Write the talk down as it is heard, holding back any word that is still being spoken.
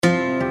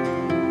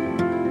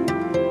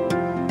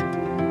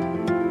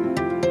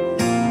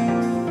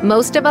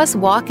Most of us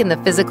walk in the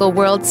physical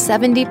world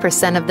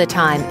 70% of the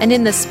time, and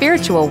in the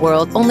spiritual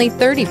world only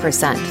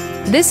 30%.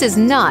 This is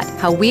not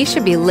how we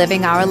should be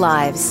living our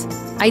lives.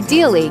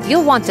 Ideally,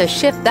 you'll want to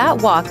shift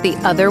that walk the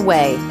other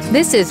way.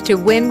 This is To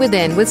Win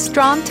Within with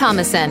Strom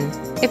Thomason.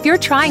 If you're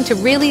trying to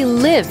really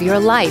live your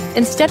life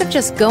instead of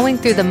just going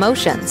through the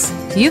motions,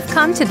 you've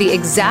come to the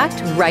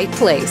exact right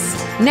place.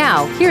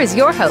 Now, here is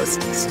your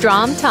host,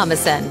 Strom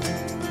Thomason.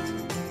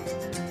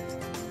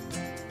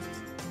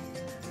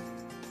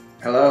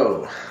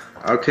 Hello.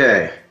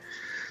 Okay.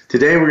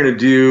 Today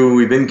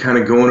we've been kind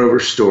of going over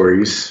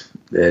stories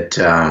that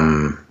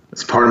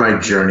it's part of my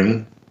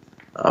journey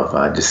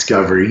of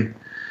discovery.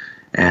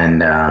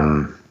 And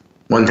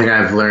one thing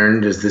I've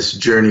learned is this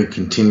journey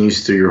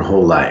continues through your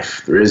whole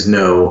life. There is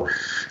no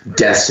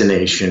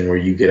destination where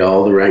you get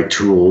all the right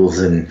tools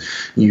and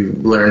you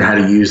learn how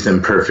to use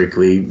them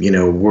perfectly. You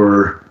know,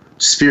 we're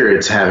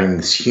spirits having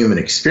this human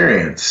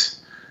experience.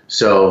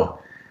 So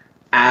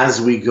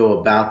as we go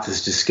about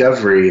this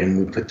discovery and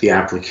we put the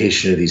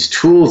application of these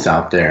tools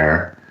out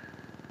there,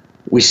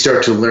 we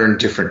start to learn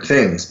different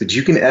things. But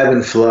you can ebb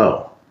and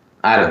flow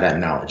out of that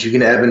knowledge. You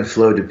can ebb and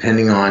flow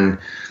depending on,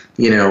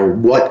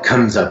 what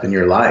comes up in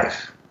your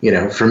life.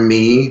 For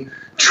me,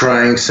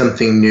 trying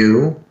something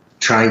new,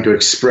 trying to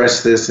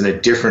express this in a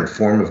different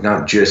form of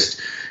not just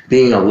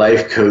being a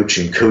life coach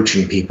and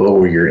coaching people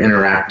where you're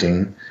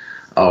interacting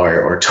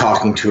or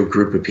talking to a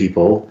group of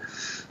people,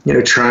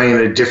 trying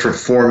a different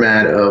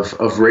format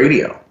of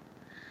radio.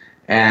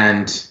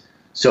 And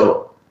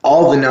so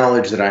all the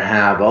knowledge that I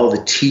have, all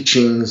the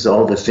teachings,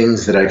 all the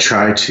things that I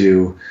try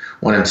to,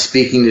 when I'm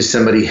speaking to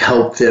somebody,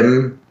 help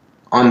them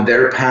on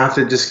their path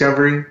of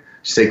discovery,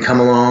 say, come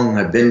along,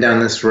 I've been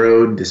down this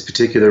road, this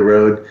particular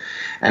road,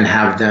 and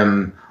have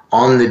them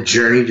on the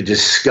journey to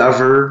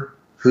discover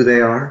who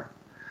they are.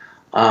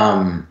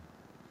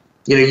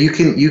 You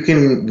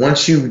can,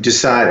 once you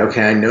decide,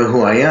 okay, I know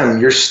who I am,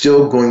 you're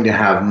still going to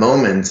have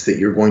moments that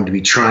you're going to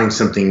be trying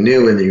something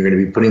new and that you're going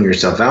to be putting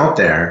yourself out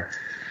there.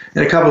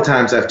 And a couple of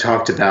times I've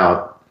talked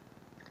about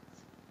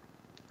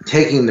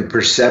taking the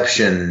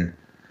perception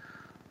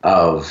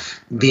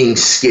of being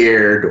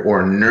scared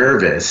or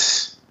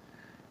nervous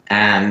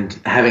and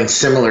having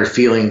similar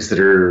feelings that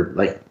are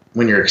like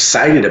when you're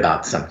excited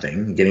about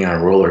something, getting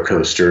on a roller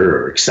coaster,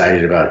 or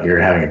excited about you're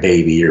having a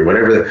baby, or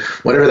whatever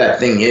that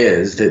thing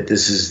is, that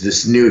this is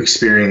this new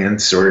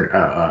experience or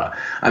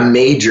a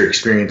major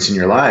experience in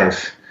your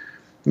life.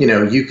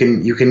 You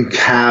can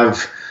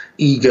have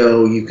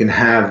ego, you can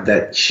have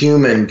that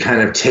human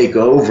kind of take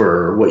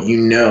over what you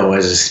know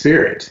as a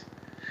spirit.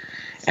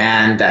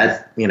 And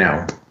that,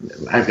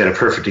 I've got a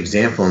perfect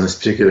example in this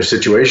particular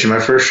situation.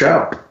 My first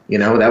show,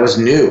 that was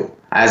new.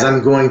 As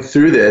I'm going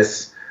through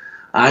this,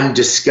 I'm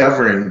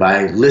discovering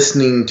by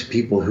listening to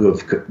people who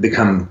have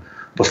become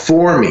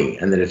before me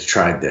and that have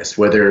tried this,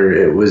 whether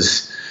it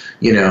was,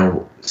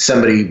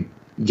 somebody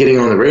getting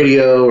on the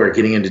radio or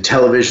getting into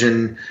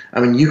television.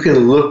 I mean, you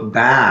can look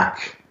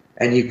back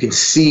and you can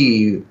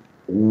see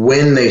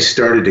when they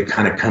started to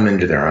kind of come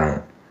into their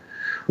own,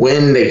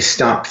 when they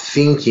stopped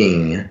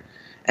thinking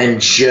and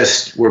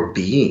just were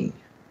being.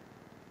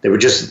 They were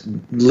just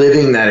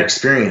living that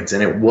experience,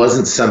 and it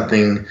wasn't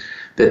something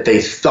that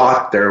they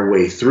thought their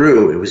way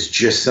through. It was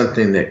just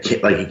something that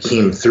it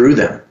came through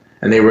them,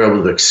 and they were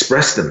able to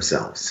express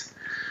themselves.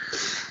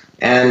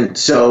 And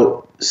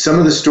so some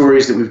of the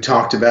stories that we've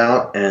talked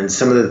about and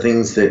some of the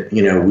things that,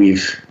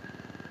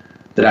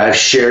 that I've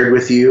shared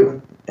with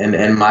you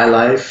and my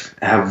life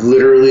have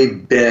literally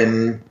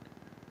been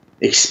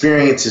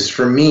experiences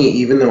for me,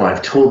 even though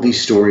I've told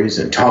these stories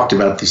and talked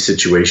about these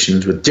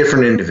situations with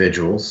different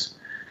individuals.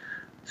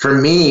 For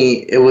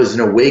me, it was an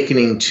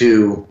awakening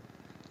to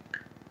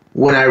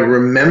when I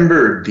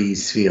remembered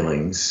these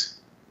feelings,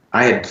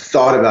 I had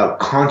thought about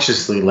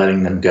consciously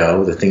letting them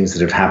go, the things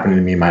that have happened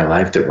to me in my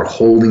life that were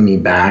holding me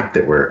back,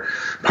 that were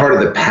part of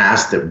the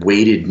past that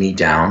weighted me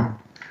down.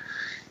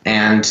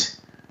 And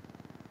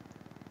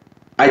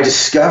I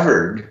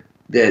discovered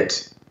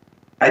that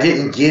I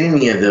didn't get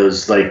any of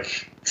those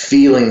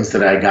feelings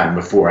that I had gotten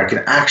before. I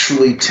could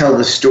actually tell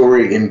the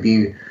story and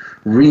be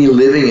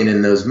reliving it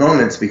in those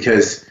moments,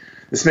 because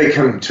this may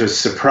come to a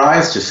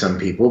surprise to some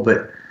people,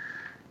 but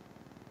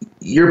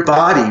your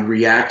body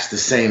reacts the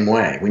same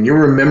way. When you're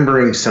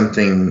remembering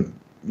something,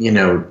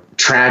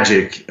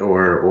 tragic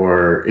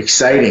or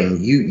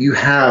exciting, you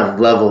have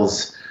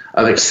levels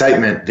of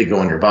excitement that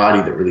go in your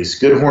body that release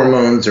good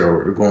hormones,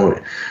 or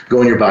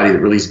go in your body that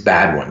release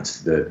bad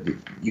ones.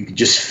 You could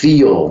just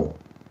feel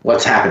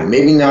what's happening.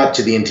 Maybe not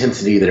to the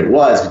intensity that it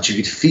was, but you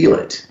could feel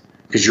it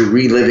because you're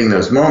reliving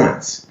those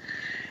moments.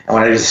 And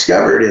what I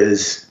discovered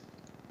is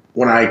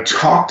when I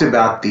talked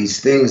about these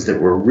things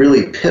that were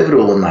really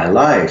pivotal in my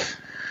life,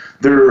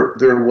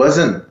 there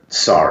wasn't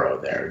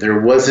sorrow there. There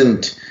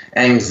wasn't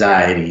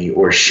anxiety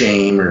or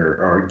shame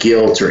or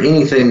guilt or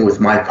anything with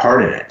my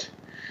part in it.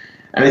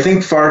 And I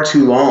think far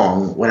too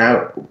long,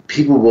 when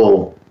people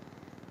will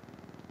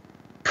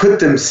put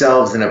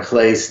themselves in a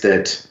place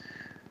that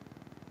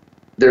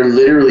they're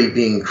literally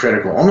being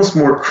critical, almost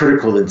more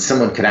critical than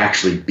someone could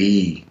actually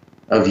be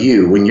of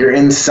you, when you're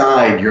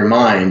inside your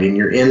mind and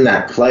you're in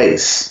that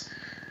place,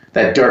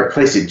 that dark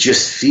place, it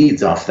just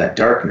feeds off that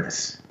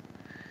darkness.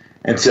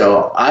 And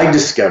so I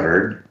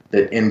discovered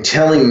that in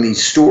telling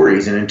these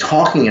stories and in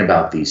talking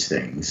about these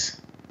things,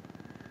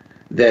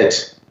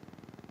 that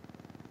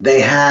I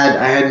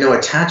had no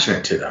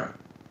attachment to them.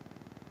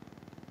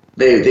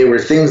 They were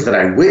things that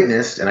I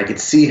witnessed, and I could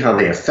see how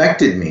they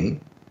affected me.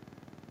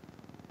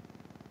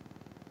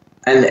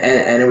 And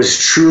it was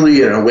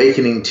truly an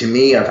awakening to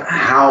me of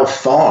how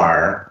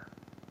far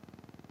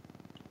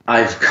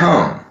I've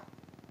come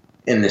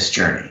in this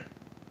journey.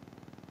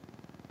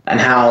 And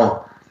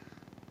how,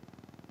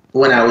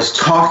 when I was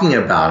talking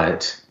about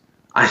it,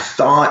 I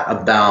thought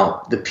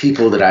about the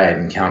people that I had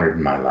encountered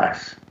in my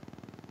life.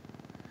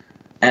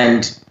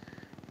 And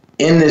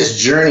in this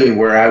journey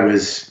where I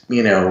was,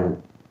 the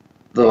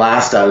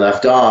last I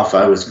left off,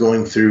 I was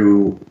going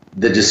through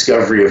the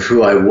discovery of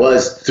who I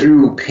was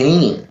through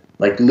pain,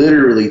 like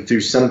literally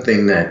through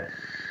something that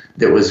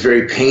was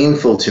very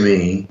painful to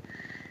me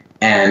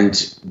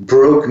and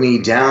broke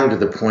me down to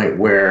the point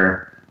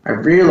where I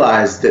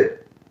realized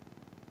that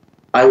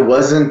I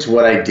wasn't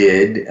what I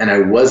did and I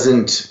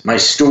wasn't my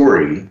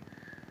story.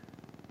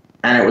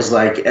 And it was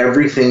like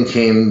everything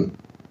came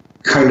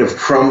kind of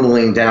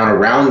crumbling down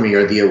around me,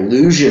 or the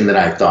illusion that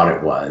I thought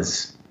it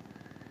was.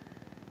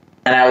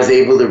 And I was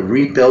able to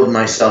rebuild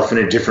myself in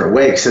a different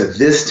way, except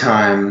this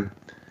time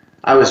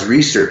I was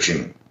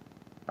researching.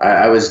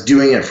 I was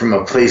doing it from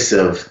a place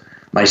of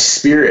my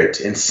spirit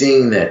and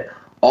seeing that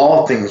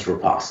all things were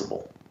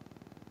possible.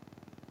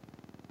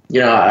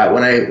 When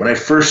I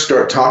first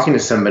start talking to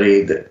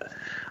somebody, that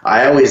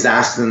I always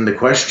ask them the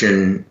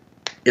question,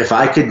 if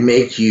I could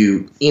make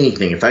you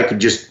anything, if I could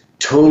just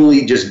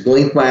totally just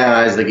blink my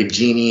eyes like a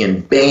genie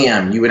and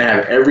bam, you would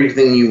have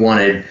everything you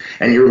wanted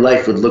and your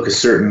life would look a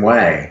certain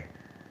way,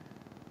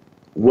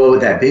 what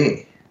would that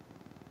be?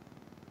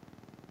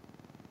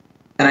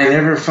 And I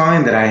never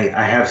find that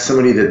I have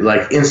somebody that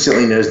like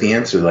instantly knows the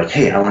answer, like,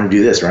 hey, I want to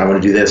do this, or I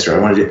want to do this, or I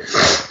want to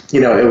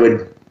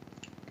do,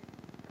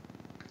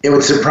 it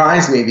would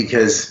surprise me,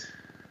 because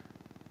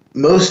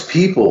most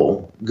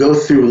people go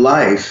through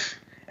life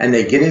and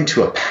they get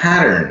into a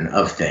pattern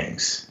of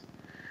things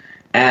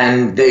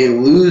and they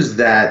lose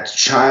that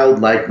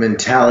childlike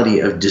mentality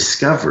of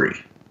discovery,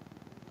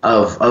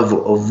 of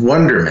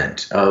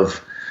wonderment,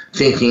 of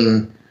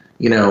thinking,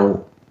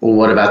 well,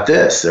 what about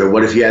this? Or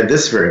what if you had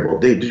this variable?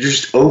 They're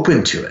just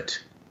open to it.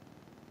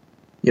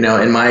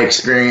 In my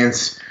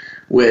experience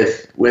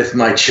with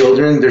my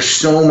children, there's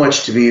so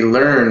much to be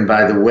learned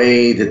by the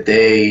way that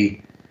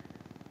they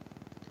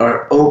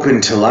are open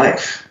to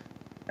life.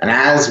 And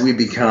as we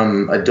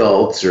become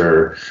adults,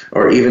 or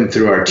even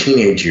through our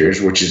teenage years,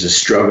 which is a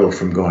struggle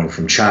from going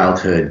from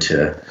childhood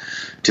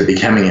to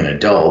becoming an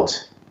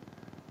adult,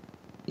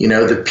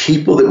 the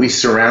people that we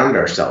surround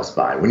ourselves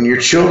by. When you're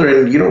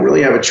children, you don't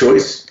really have a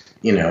choice,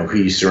 who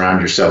you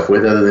surround yourself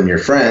with other than your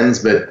friends,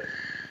 but,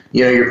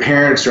 your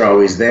parents are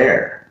always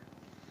there.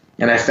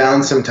 And I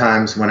found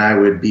sometimes when I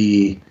would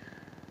be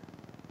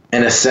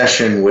in a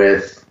session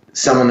with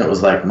someone that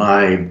was like,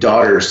 my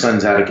daughter or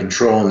son's out of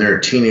control and they're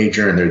a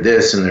teenager and they're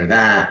this and they're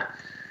that,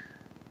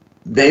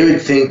 they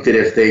would think that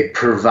if they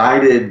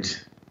provided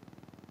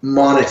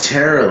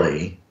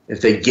monetarily,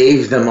 if they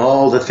gave them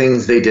all the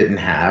things they didn't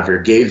have or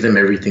gave them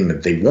everything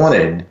that they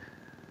wanted,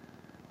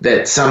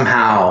 that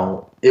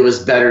somehow it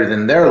was better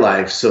than their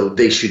life, so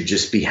they should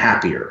just be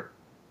happier.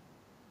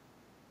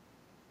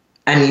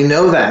 And you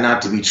know that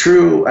not to be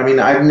true. I mean,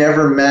 I've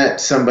never met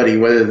somebody,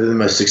 whether they're the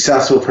most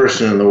successful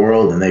person in the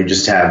world and they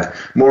just have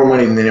more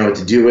money than they know what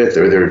to do with,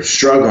 or they're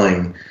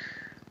struggling,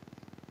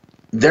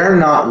 they're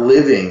not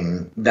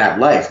living that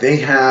life. They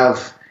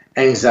have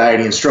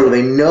anxiety and struggle.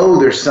 They know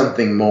there's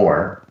something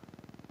more,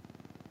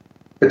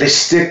 but they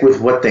stick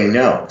with what they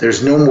know.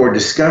 There's no more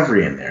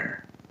discovery in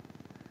there.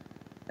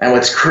 And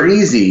what's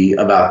crazy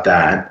about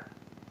that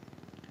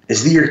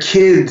is that your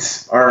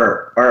kids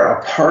are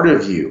a part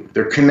of you.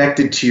 They're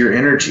connected to your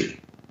energy.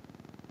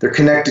 They're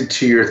connected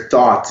to your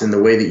thoughts and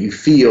the way that you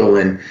feel.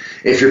 And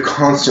if you're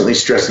constantly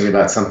stressing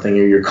about something,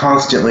 or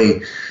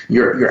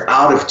you're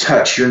out of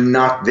touch, you're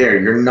not there,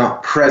 you're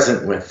not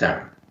present with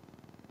them.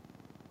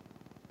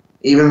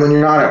 Even when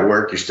you're not at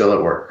work, you're still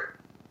at work.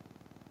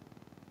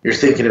 You're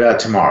thinking about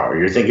tomorrow,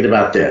 you're thinking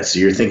about this,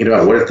 you're thinking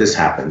about what if this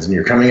happens, and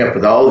you're coming up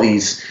with all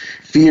these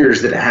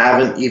fears that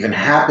haven't even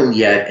happened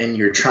yet, and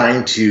you're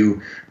trying to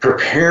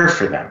prepare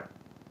for them.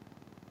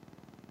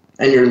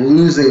 And you're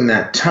losing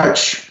that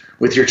touch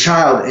with your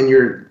child, and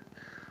you're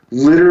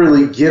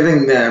literally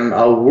giving them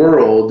a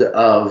world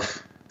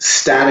of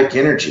static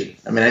energy.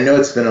 I mean, I know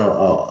it's been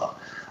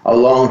a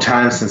long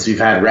time since we've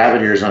had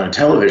rabbit ears on a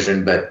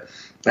television, but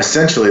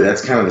essentially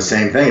that's kind of the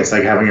same thing. It's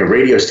like having a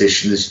radio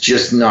station that's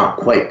just not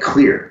quite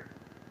clear.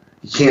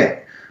 You can't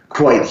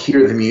quite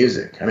hear the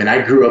music. I mean,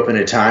 I grew up in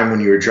a time when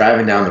you were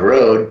driving down the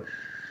road,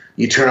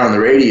 you turn on the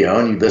radio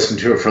and you listen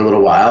to it for a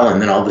little while,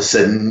 and then all of a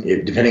sudden,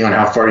 depending on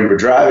how far you were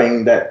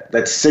driving,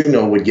 that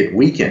signal would get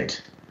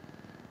weakened.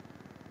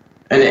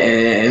 And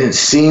it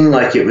seemed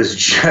like it was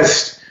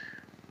just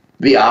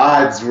the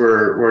odds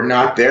were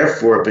not there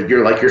for it, but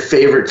your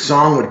favorite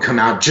song would come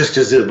out just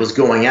as it was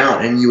going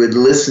out, and you would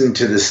listen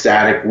to the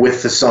static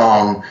with the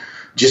song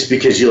just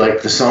because you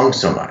liked the song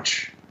so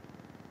much.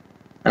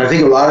 And I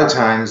think a lot of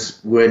times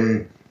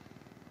when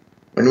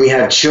we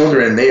have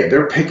children,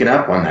 they're picking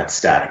up on that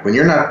static. When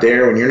you're not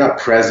there, when you're not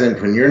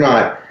present, when you're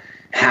not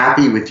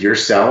happy with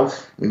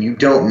yourself, when you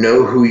don't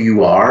know who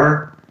you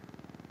are,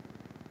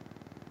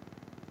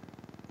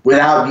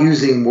 without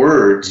using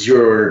words,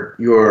 your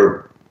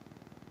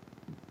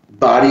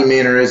body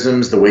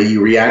mannerisms, the way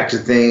you react to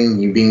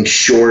things, you being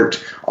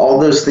short, all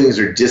those things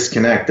are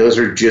disconnect. Those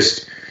are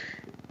just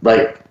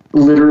like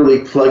literally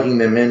plugging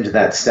them into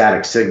that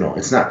static signal.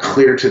 It's not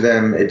clear to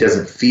them. It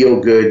doesn't feel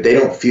good. They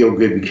don't feel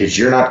good because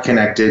you're not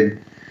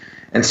connected.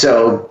 And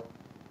so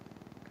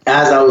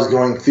as I was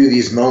going through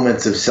these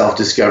moments of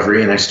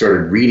self-discovery and I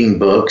started reading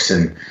books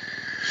and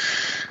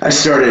I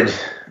started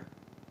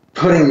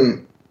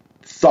putting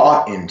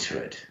thought into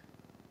it,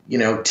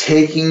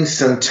 taking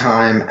some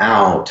time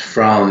out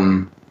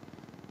from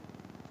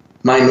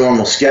my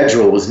normal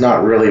schedule was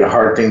not really a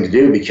hard thing to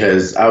do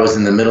because I was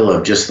in the middle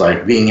of just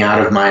like being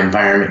out of my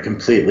environment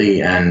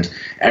completely and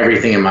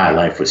everything in my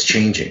life was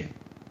changing.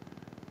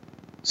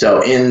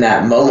 So in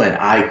that moment,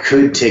 I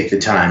could take the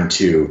time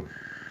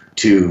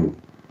to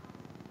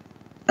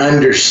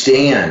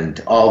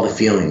understand all the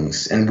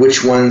feelings and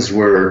which ones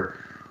were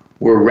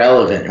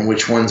relevant and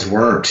which ones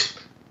weren't.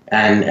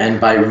 And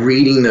by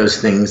reading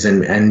those things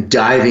and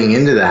diving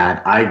into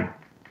that, I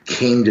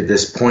came to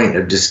this point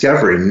of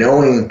discovery,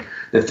 knowing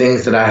the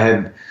things that I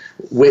had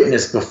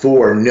witnessed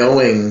before,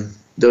 knowing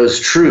those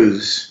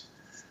truths,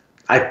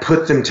 I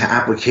put them to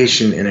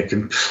application in a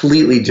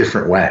completely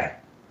different way.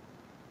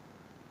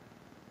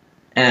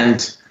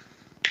 And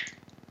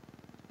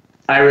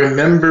I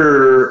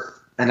remember,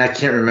 and I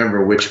can't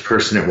remember which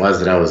person it was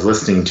that I was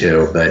listening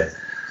to, but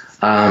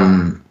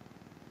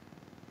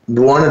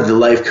one of the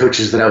life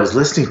coaches that I was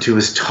listening to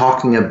was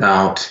talking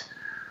about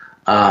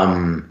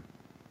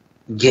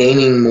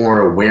gaining more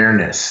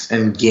awareness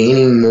and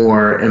gaining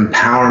more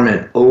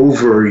empowerment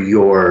over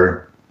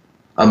your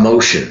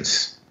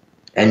emotions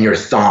and your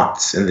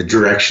thoughts and the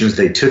directions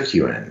they took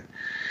you in.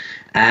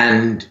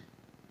 And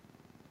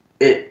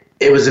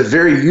it was a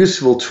very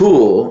useful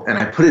tool, and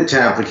I put it to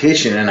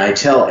application, and I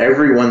tell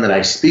everyone that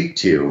I speak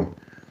to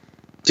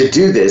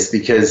do this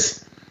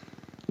because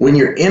when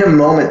you're in a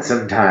moment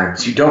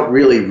sometimes, you don't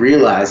really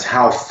realize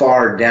how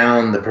far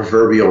down the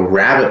proverbial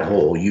rabbit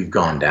hole you've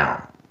gone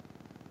down,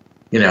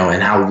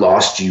 and how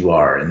lost you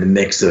are in the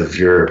mix of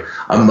your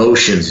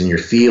emotions and your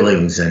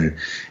feelings and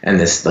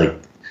this like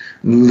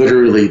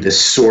literally this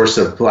source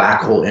of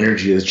black hole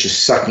energy that's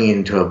just sucking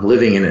into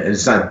oblivion, and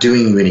it's not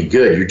doing you any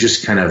good. You're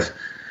just kind of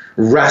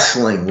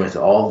wrestling with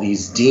all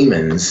these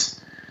demons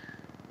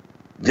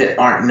that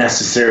aren't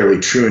necessarily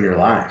true in your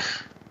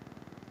life.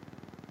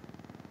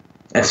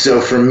 And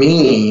so for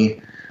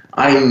me,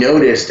 I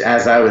noticed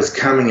as I was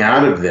coming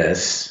out of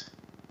this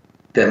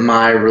that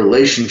my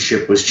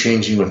relationship was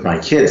changing with my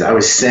kids. I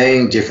was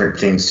saying different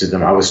things to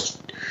them. I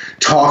was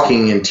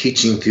talking and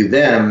teaching to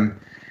them,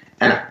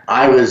 and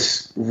I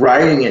was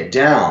writing it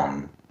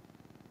down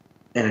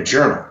in a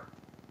journal.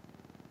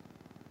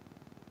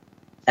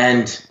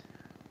 And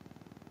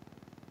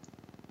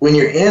when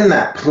you're in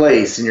that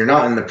place and you're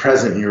not in the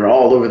present and you're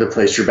all over the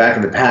place, you're back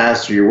in the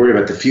past or you're worried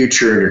about the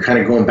future and you're kind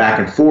of going back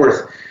and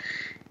forth,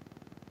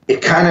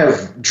 it kind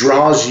of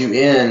draws you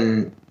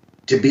in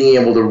to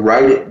being able to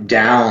write it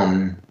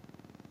down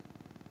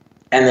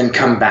and then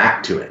come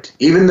back to it.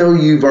 Even though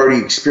you've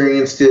already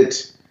experienced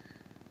it,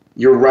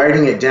 you're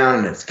writing it down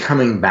and it's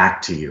coming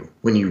back to you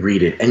when you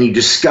read it. And you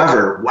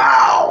discover,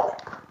 wow,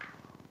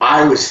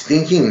 I was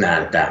thinking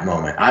that at that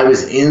moment. I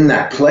was in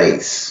that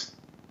place.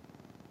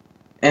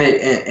 And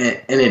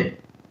it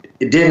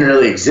didn't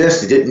really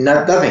exist.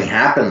 Nothing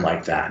happened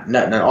like that.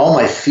 Not all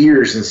my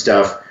fears and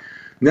stuff,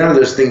 none of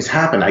those things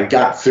happened. I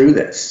got through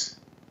this.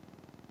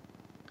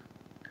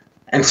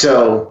 And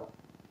so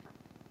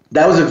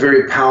that was a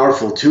very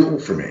powerful tool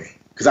for me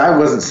because I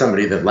wasn't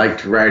somebody that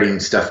liked writing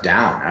stuff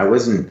down. I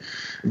wasn't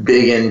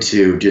big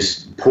into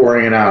just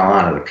pouring it out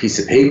on a piece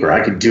of paper.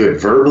 I could do it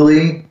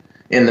verbally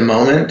in the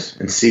moment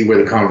and see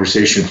where the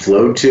conversation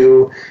flowed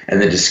to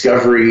and the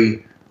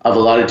discovery of a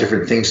lot of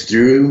different things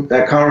through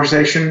that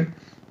conversation,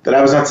 but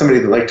I was not somebody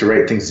that liked to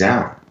write things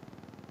down.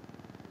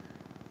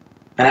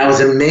 And I was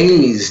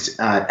amazed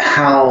at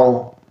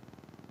how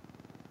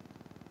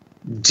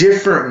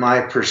different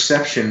my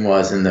perception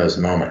was in those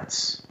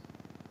moments.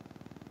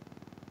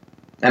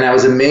 And I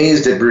was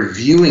amazed at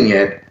reviewing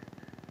it,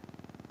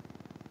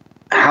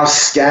 how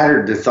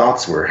scattered the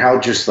thoughts were, how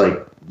just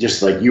like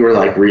you were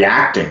like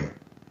reacting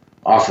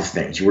off of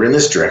things. You were in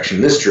this direction,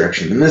 and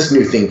this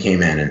new thing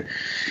came in.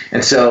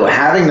 And so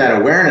having that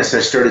awareness,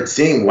 I started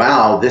seeing,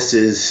 wow, this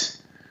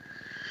is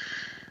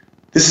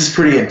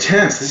pretty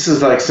intense. This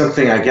is like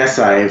something I guess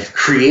I've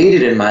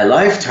created in my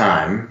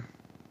lifetime,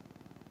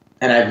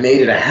 and I've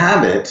made it a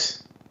habit.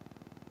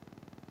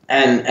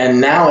 And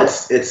now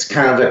it's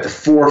kind of at the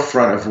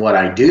forefront of what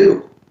I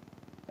do.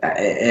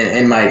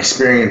 in my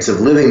experience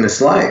of living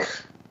this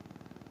life.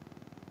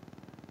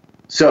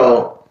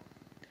 So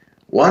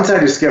once I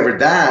discovered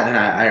that and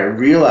I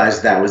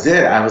realized that was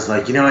it, I was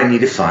like, I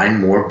need to find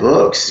more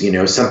books,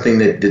 something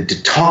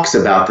that talks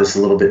about this a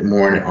little bit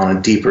more on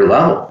a deeper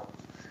level.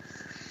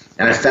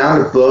 And I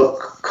found a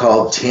book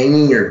called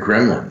Taming Your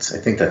Gremlins. I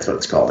think that's what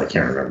it's called. I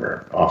can't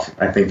remember.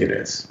 I think it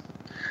is.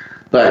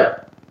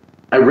 But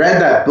I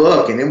read that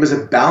book, and it was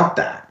about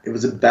that. It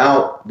was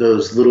about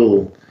those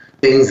little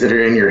things that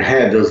are in your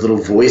head, those little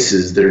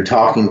voices that are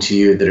talking to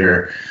you,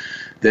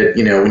 that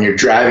when you're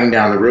driving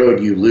down the road,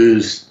 you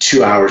lose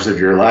 2 hours of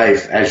your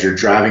life as you're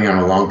driving on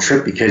a long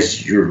trip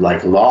because you're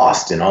like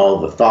lost in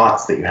all the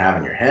thoughts that you have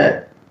in your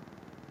head.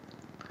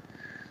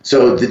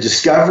 So the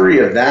discovery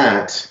of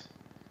that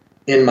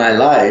in my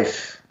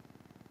life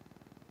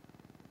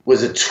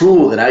was a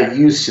tool that I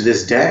use to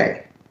this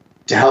day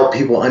to help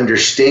people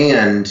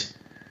understand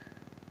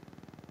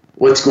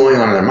what's going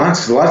on in their minds.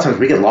 Because a lot of times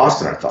we get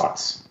lost in our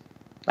thoughts.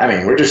 I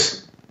mean, we're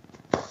just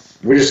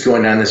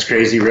going down this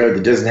crazy road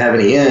that doesn't have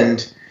any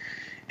end.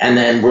 And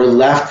then we're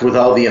left with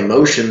all the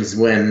emotions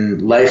when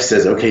life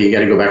says, okay, you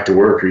got to go back to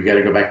work, or you got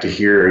to go back to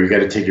here, or you got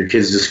to take your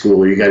kids to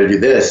school, or you got to do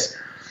this.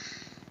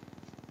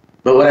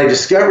 But what I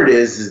discovered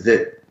is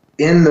that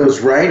in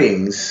those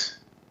writings,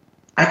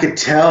 I could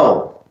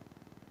tell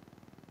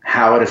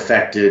how it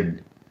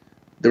affected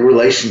the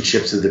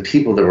relationships of the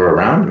people that were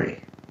around me.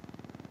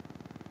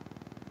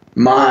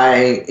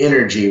 My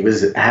energy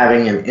was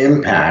having an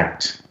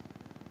impact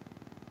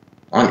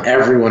on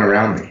everyone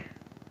around me.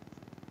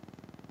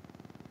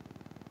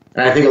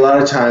 And I think a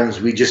lot of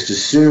times we just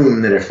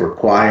assume that if we're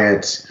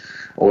quiet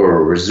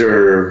or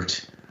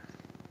reserved,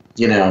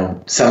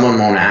 someone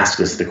won't ask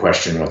us the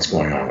question, what's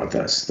going on with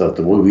us?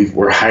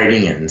 We're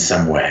hiding it in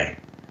some way.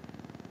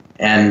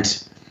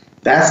 And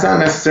that's not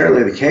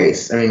necessarily the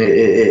case. I mean,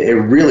 it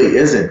really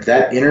isn't.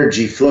 That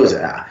energy flows.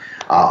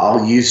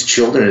 I'll use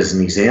children as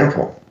an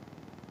example.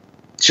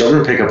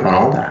 Children pick up on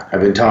all that.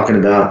 I've been talking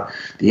about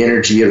the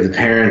energy of the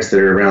parents that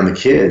are around the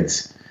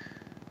kids.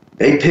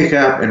 They pick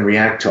up and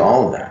react to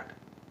all of that.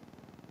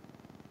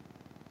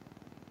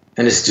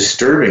 And it's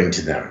disturbing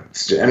to them.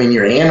 I mean,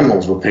 your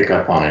animals will pick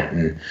up on it.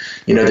 And,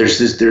 there's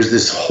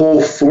this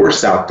whole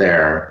force out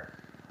there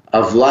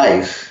of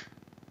life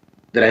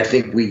that I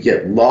think we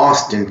get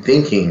lost in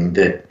thinking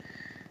that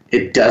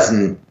it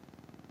doesn't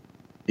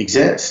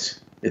exist.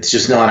 It's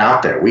just not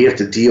out there. We have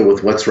to deal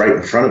with what's right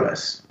in front of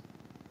us.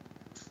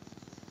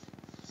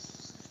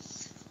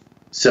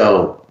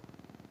 So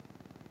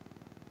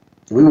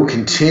we will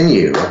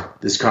continue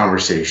this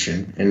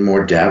conversation in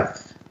more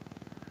depth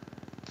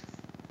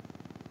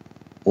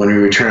when we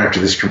return after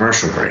this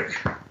commercial break.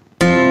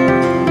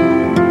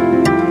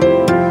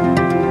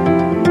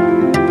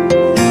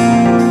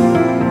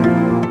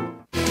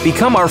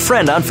 Become our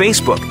friend on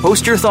Facebook.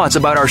 Post your thoughts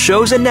about our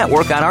shows and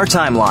network on our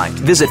timeline.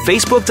 Visit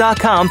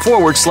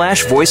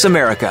facebook.com/Voice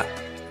America.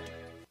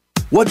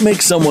 What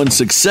makes someone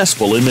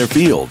successful in their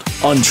field?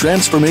 On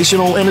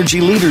Transformational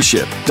Energy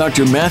Leadership,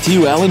 Dr.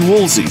 Matthew Allen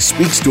Woolsey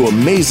speaks to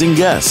amazing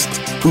guests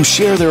who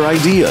share their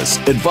ideas,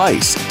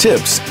 advice,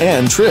 tips,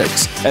 and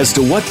tricks as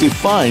to what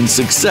defines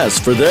success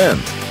for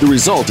them. The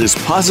result is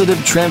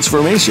positive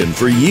transformation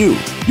for you.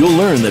 You'll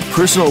learn that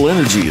personal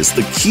energy is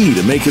the key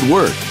to make it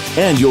work,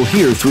 and you'll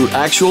hear through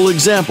actual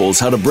examples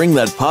how to bring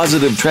that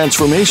positive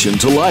transformation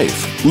to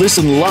life.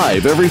 Listen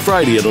live every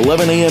Friday at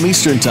 11 a.m.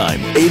 Eastern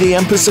Time, 8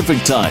 a.m.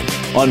 Pacific Time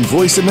on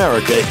Voice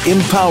America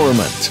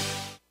Empowerment.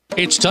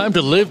 It's time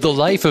to live the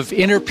life of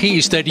inner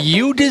peace that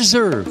you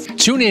deserve.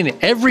 Tune in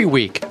every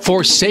week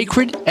for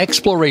Sacred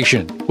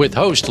Exploration with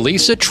host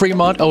Lisa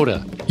Tremont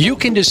Oda. You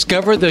can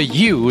discover the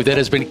you that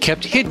has been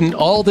kept hidden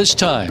all this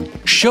time.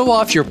 Show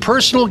off your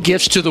personal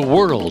gifts to the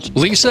world.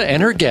 Lisa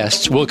and her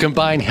guests will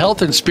combine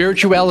health and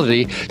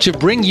spirituality to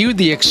bring you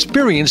the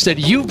experience that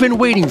you've been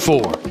waiting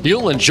for.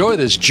 You'll enjoy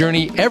this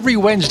journey every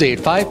Wednesday at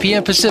 5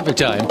 p.m. Pacific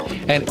Time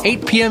and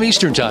 8 p.m.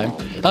 Eastern Time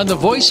on the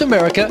Voice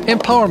America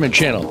Empowerment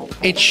Channel.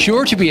 It's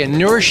sure to be a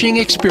nourishing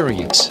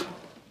experience.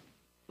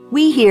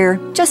 We hear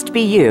just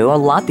be you a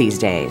lot these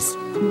days.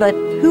 But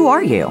who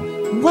are you?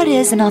 What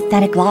is an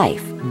authentic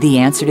life? The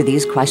answer to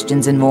these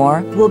questions and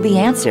more will be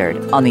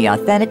answered on the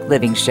Authentic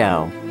Living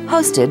Show,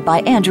 hosted by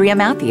Andrea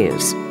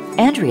Matthews.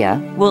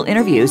 Andrea will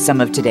interview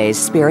some of today's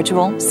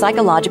spiritual,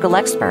 psychological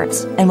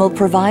experts and will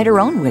provide her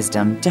own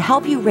wisdom to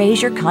help you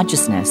raise your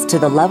consciousness to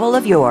the level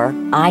of your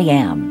I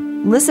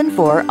am. Listen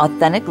for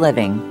Authentic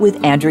Living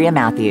with Andrea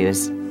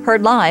Matthews.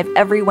 Heard live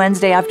every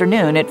Wednesday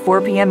afternoon at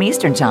 4 p.m.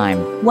 Eastern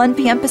Time, 1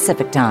 p.m.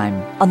 Pacific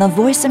Time on the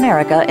Voice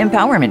America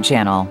Empowerment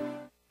Channel.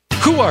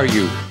 Who are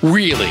you,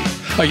 really?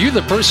 Are you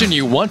the person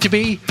you want to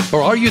be,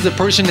 or are you the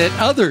person that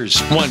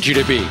others want you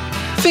to be?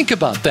 Think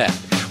about that.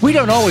 We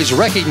don't always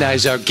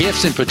recognize our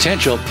gifts and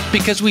potential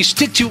because we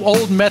stick to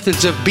old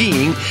methods of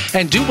being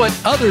and do what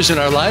others in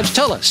our lives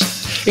tell us.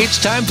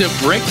 It's time to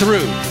break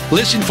through.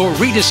 Listen for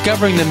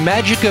Rediscovering the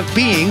Magic of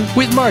Being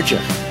with Marja.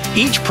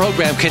 Each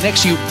program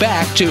connects you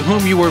back to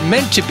whom you were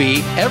meant to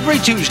be every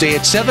Tuesday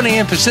at 7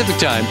 a.m. Pacific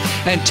Time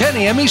and 10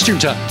 a.m. Eastern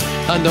Time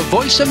on the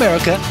Voice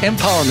America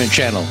Empowerment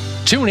Channel.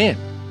 Tune in.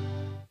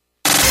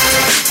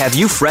 Have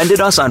you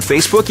friended us on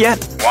Facebook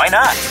yet? Why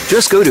not?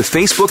 Just go to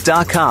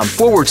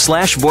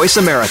facebook.com/Voice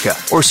America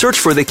or search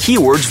for the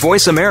keywords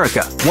Voice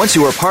America. Once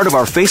you are part of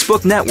our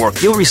Facebook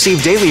network, you'll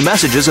receive daily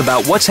messages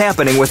about what's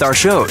happening with our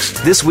shows,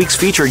 this week's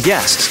featured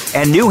guests,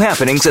 and new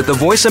happenings at the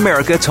Voice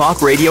America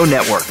Talk Radio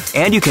Network.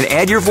 And you can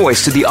add your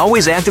voice to the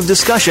always active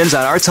discussions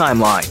on our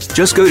timeline.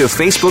 Just go to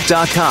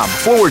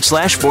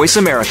facebook.com/Voice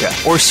America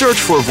or search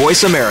for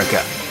Voice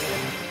America.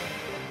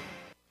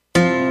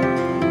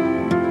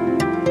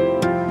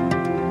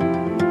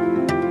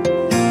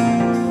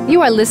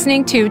 You are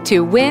listening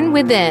to Win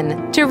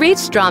Within. To reach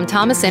Strom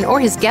Thomason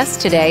or his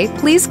guest today,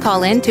 please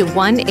call in to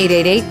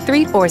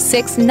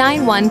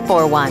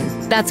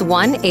 1-888-346-9141. That's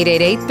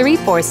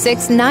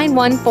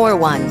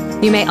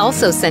 1-888-346-9141. You may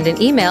also send an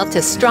email to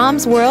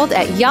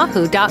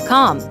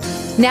stromsworld@yahoo.com.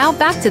 Now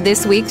back to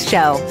this week's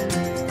show.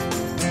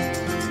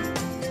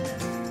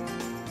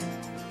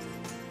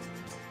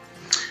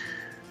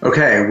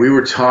 Okay, we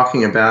were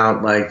talking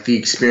about like the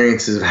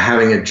experiences of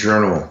having a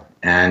journal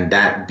and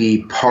that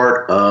be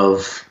part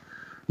of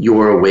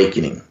your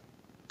awakening,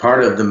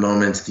 part of the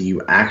moments that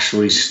you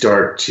actually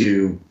start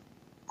to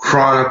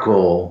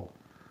chronicle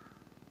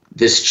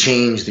this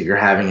change that you're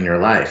having in your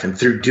life. And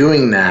through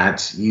doing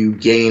that, you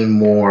gain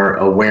more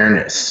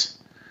awareness.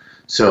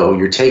 So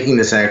you're taking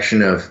this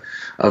action of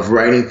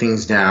writing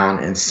things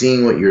down and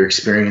seeing what your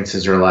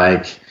experiences are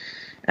like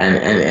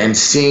and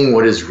seeing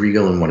what is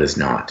real and what is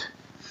not.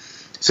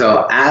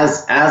 So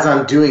as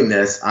I'm doing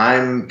this,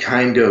 I'm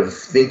kind of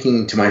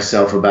thinking to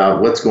myself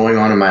about what's going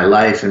on in my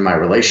life and my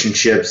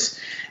relationships,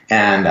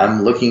 and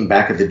I'm looking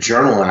back at the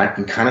journal, and I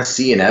can kind of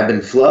see an ebb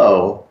and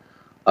flow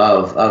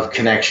of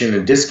connection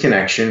and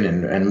disconnection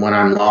and when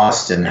I'm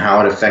lost and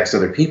how it affects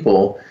other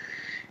people.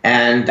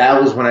 And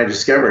that was when I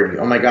discovered,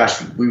 oh my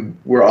gosh,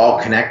 we're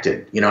all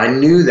connected. You know, I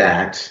knew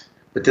that,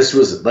 but this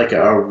was like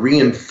a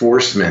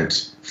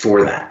reinforcement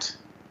for that.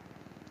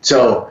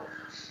 So,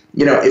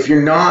 you know,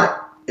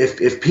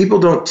 if people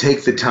don't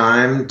take the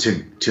time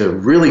to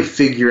really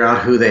figure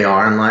out who they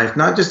are in life,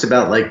 not just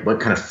about like what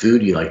kind of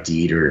food you like to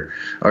eat or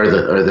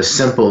the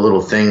simple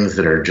little things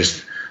that are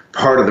just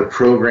part of the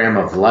program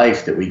of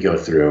life that we go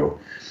through,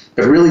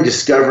 but really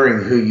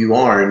discovering who you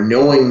are and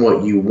knowing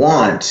what you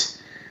want.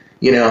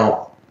 You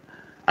know,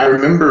 I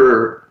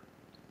remember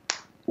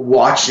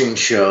watching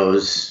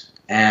shows,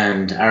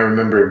 and I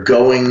remember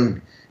going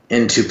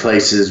into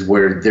places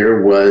where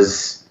there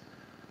was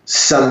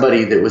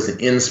somebody that was an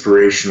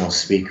inspirational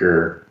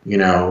speaker, you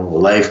know,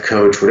 life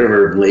coach,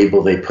 whatever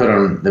label they put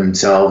on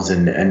themselves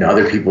and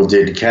other people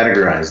did to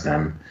categorize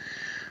them.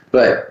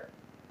 But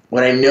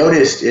what I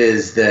noticed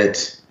is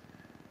that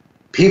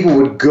people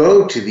would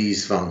go to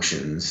these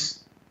functions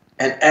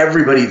and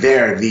everybody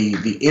there,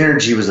 the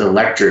energy was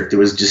electric. There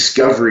was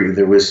discovery,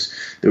 there was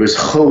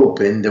hope,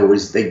 and there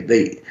was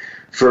they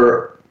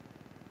for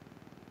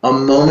a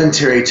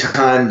momentary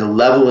time, the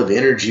level of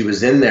energy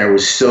was in there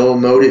was so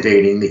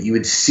motivating that you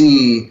would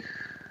see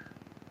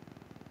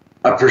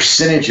a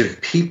percentage of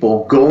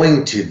people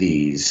going to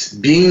these,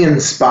 being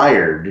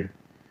inspired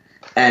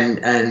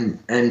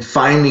and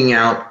finding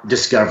out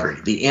discovery.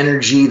 The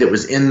energy that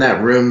was in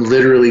that room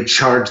literally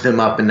charged them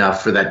up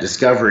enough for that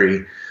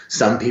discovery.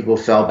 Some people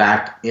fell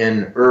back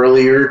in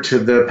earlier to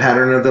the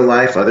pattern of their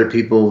life. Other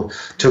people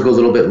took a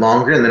little bit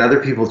longer, and then other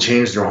people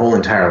changed their whole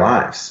entire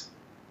lives.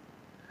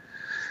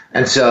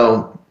 And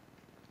so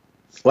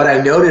what I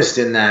noticed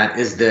in that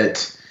is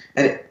that,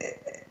 and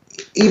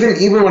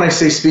even when I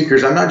say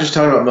speakers, I'm not just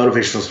talking about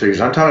motivational speakers.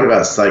 I'm talking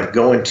about like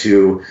going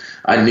to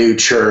a new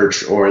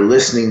church or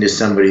listening to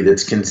somebody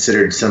that's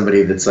considered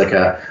somebody that's like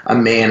a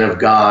man of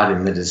God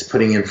and that is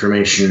putting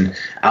information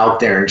out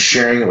there and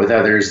sharing it with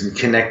others and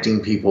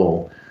connecting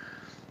people.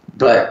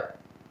 But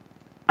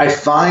I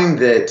find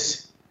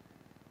that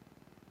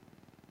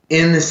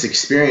in this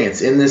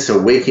experience, in this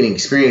awakening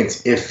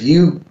experience, if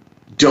you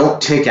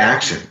don't take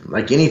action,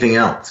 like anything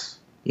else,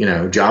 you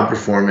know, job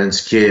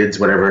performance, kids,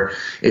 whatever,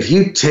 if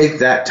you take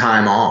that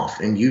time off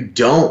and you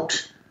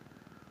don't,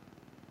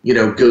 you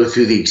know, go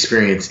through the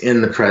experience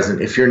in the present,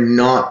 if you're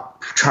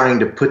not trying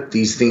to put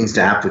these things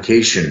to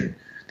application,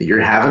 that you're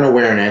having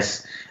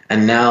awareness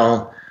and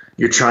now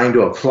you're trying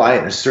to apply it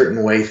in a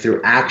certain way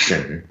through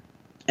action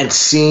and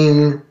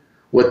seeing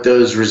what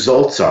those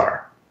results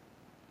are.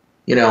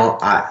 You know,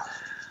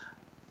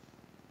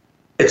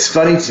 it's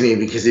funny to me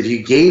because if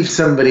you gave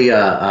somebody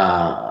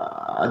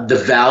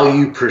the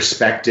value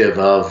perspective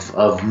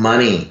of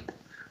money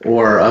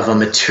or of a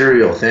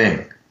material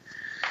thing,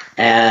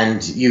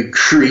 and you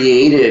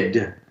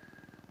created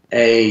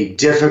a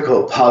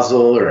difficult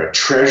puzzle or a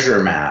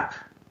treasure map,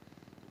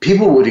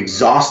 people would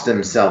exhaust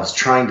themselves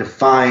trying to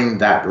find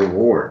that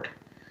reward.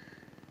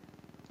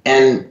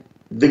 And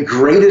the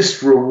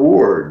greatest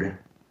reward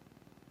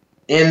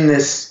in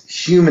this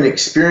human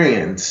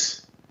experience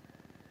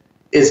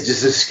is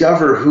to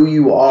discover who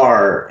you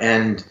are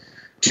and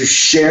to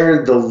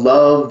share the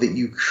love that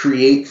you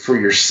create for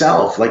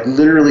yourself, like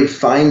literally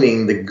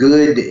finding the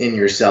good in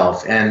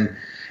yourself and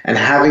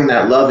having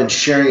that love and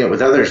sharing it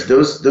with others.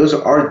 Those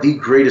are the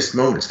greatest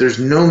moments. There's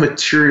no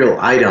material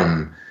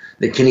item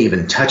that can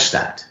even touch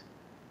that.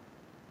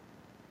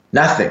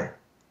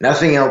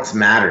 Nothing else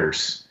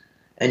matters.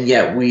 And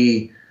yet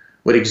we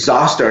would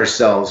exhaust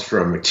ourselves for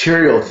a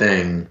material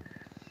thing,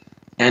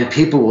 and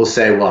people will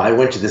say, well, I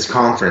went to this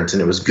conference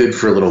and it was good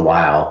for a little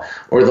while,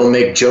 or they'll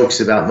make jokes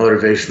about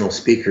motivational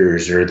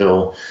speakers, or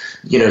they'll,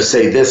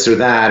 say this or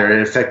that, or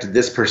it affected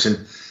this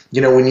person.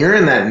 When you're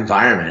in that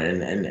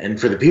environment, and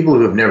for the people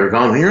who have never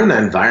gone, when you're in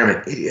that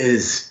environment, it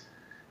is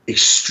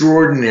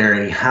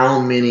extraordinary how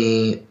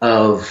many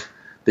of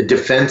the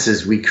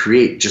defenses we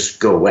create just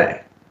go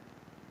away.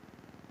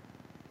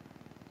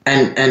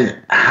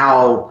 And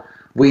how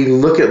we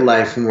look at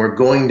life when we're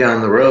going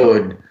down the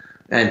road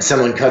and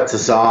someone cuts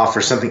us off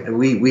or something,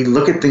 we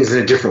look at things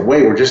in a different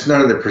way. We're just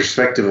not in the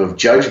perspective of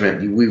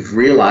judgment. We've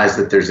realized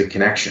that there's a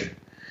connection.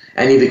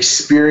 And you've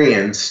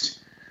experienced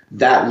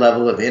that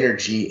level of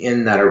energy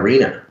in that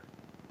arena.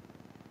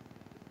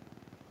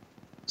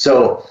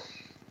 So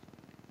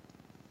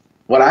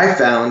what I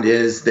found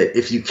is that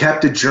if you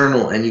kept a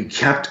journal and you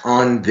kept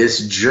on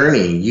this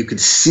journey, you could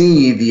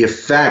see the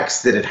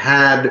effects that it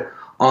had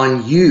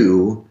on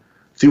you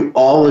through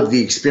all of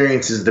the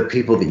experiences of the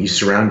people that you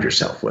surround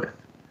yourself with.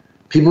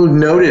 People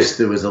noticed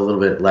there was a little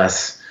bit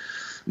less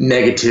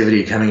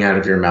negativity coming out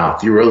of your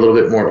mouth. You were a little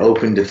bit more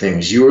open to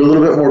things. You were a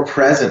little bit more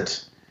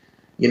present.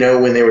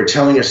 When they were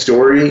telling a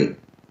story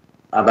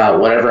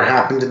about whatever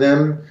happened to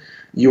them,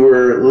 you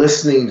were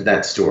listening to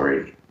that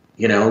story.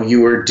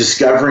 You were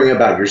discovering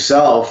about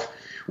yourself,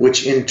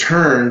 which in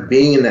turn,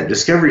 being in that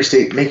discovery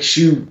state, makes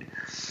you,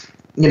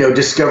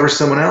 discover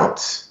someone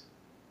else.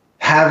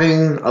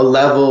 Having a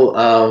level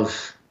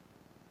of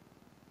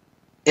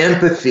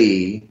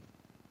empathy,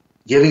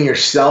 giving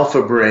yourself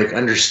a break,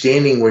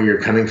 understanding where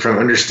you're coming from,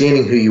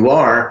 understanding who you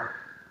are,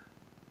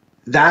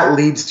 that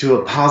leads to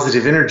a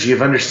positive energy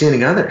of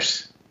understanding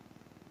others.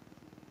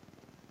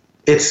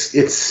 It's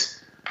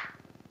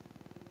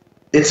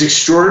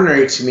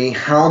extraordinary to me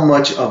how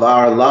much of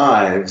our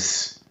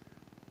lives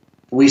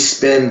we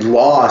spend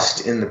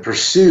lost in the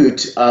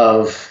pursuit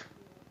of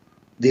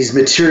these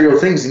material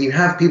things. And you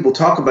have people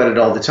talk about it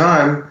all the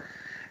time.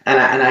 And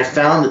I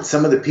found that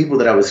some of the people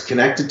that I was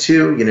connected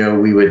to,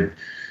 we would,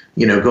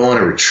 go on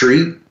a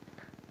retreat.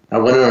 I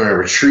went on a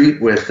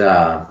retreat with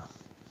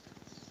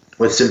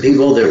some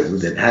people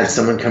that had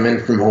someone come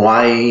in from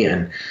Hawaii,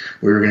 and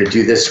we were going to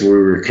do this. We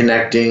were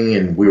connecting,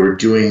 and we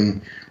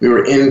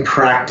were in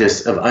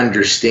practice of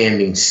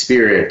understanding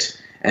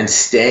spirit and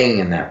staying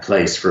in that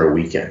place for a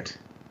weekend,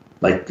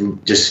 like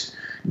just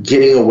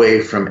getting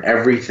away from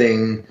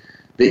everything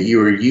that you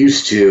were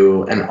used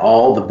to and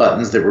all the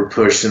buttons that were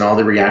pushed and all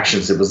the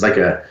reactions. It was like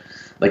a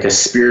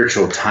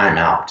spiritual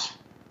timeout,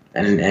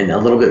 and a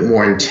little bit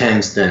more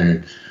intense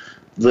than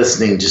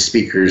listening to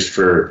speakers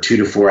for 2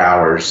 to 4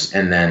 hours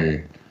and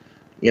then,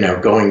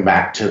 going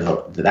back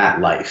to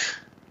that life,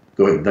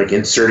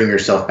 inserting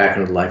yourself back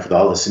into life with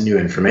all this new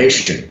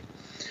information.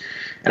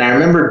 And I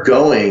remember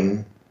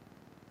going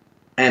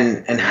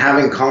and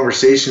having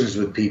conversations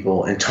with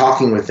people and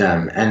talking with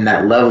them, and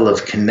that level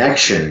of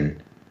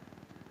connection,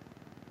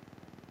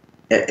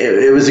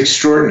 it was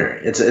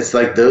extraordinary. It's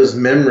like those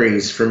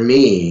memories for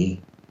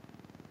me,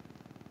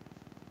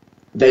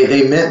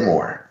 they meant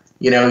more.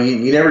 You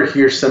never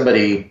hear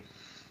somebody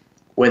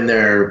when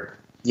they're,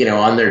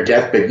 on their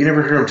deathbed, you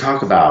never hear them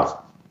talk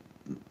about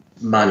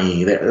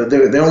money.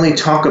 They only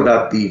talk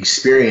about the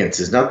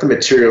experiences, not the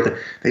material.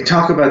 They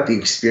talk about the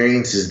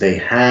experiences they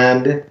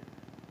had,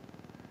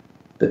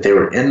 that they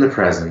were in the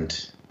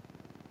present,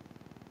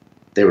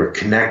 they were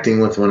connecting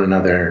with one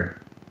another,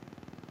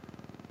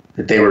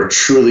 that they were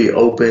truly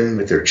open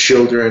with their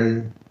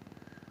children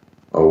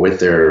or with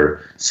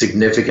their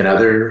significant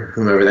other,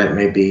 whomever that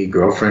may be,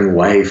 girlfriend,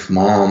 wife,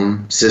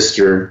 mom,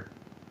 sister.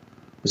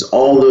 It was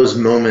all those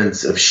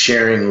moments of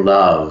sharing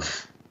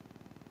love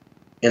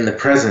in the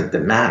present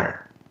that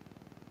matter.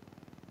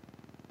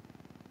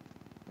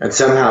 And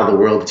somehow the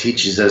world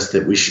teaches us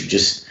that we should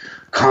just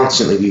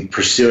constantly be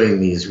pursuing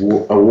these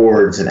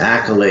awards and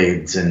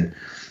accolades. And,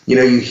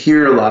 you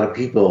hear a lot of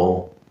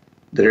people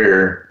that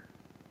are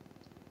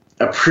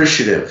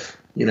appreciative.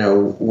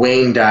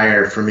 Wayne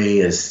Dyer for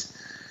me is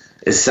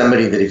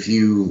somebody that if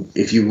you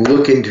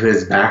look into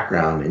his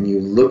background and you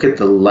look at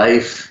the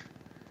life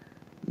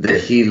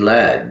that he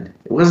led,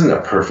 it wasn't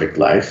a perfect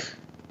life.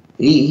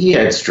 He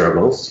had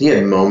struggles. He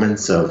had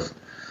moments of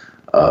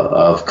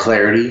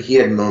clarity. He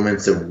had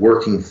moments of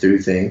working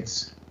through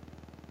things.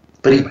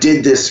 But he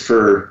did this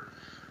for,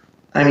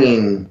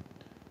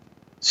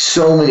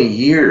 so many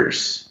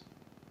years.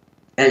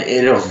 And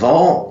it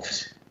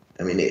evolved.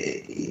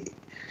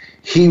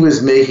 He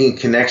was making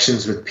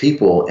connections with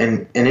people,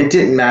 and it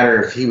didn't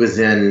matter if he was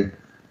in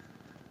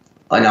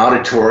an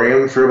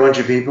auditorium for a bunch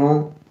of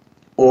people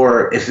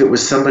or if it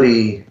was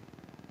somebody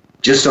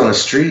just on the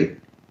street.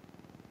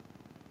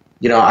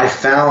 I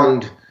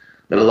found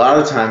that a lot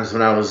of times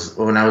when I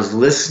was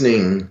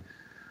listening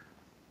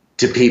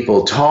to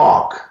people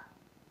talk,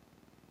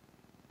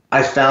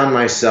 I found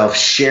myself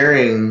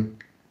sharing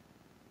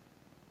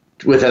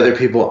with other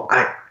people.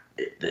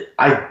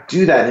 I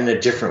do that in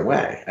a different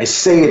way. I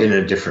say it in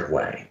a different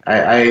way.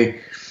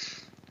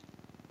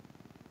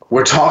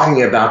 We're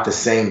talking about the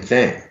same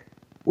thing.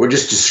 We're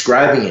just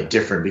describing it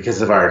different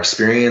because of our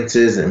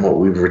experiences and what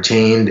we've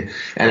retained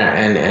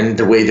and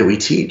the way that we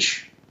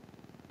teach.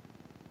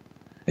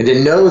 And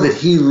to know that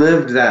he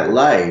lived that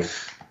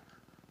life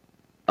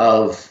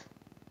of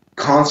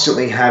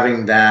constantly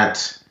having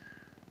that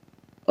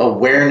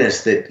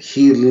awareness that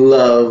he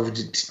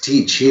loved to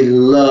teach, he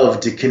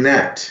loved to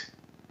connect.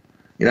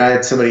 You know, I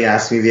had somebody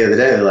ask me the other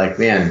day, they're like,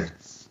 man,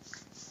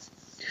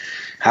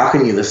 how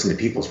can you listen to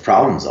people's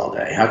problems all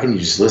day? How can you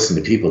just listen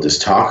to people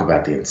just talk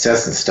about the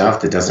incessant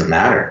stuff that doesn't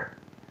matter?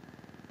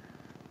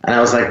 And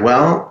I was like,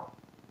 well,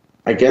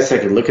 I guess I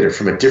could look at it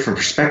from a different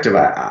perspective.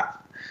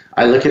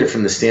 I look at it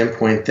from the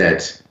standpoint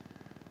that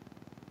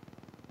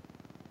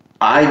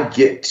I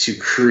get to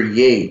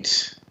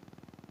create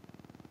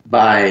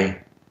by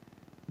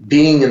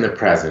being in the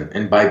present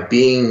and by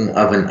being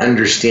of an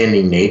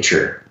understanding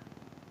nature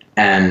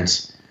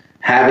and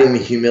having the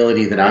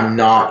humility that I'm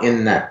not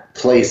in that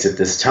place at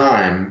this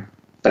time,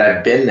 but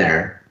I've been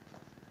there,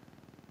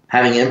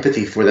 having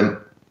empathy for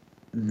them,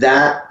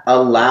 that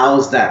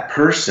allows that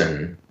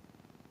person,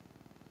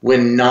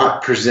 when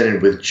not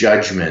presented with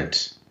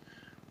judgment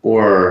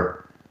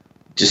or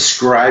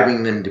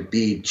describing them to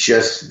be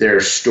just their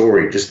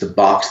story, just the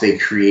box they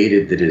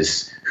created that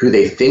is who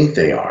they think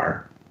they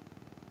are,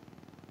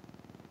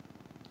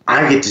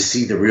 I get to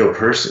see the real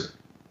person.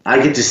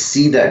 I get to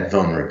see that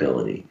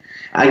vulnerability.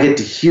 I get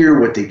to hear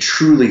what they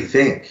truly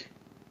think.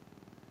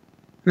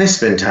 And they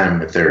spend time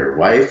with their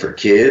wife or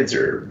kids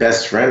or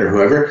best friend or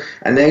whoever,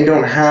 and they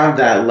don't have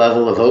that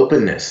level of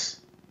openness.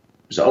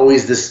 There's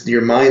always this,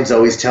 your mind's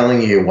always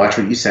telling you, watch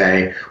what you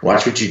say,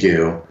 watch what you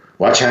do,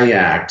 watch how you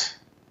act.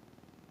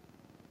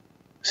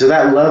 So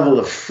that level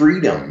of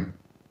freedom,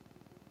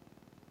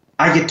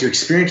 I get to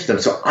experience them.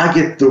 So I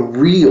get the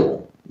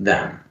real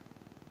them.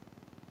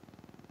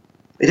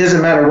 It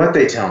doesn't matter what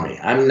they tell me.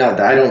 I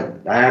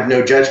have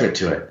no judgment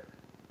to it.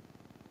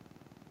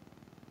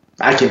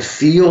 I can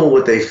feel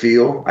what they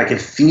feel. I can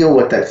feel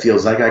what that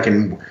feels like. I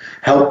can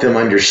help them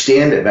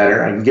understand it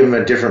better. I can give them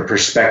a different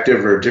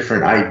perspective or a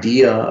different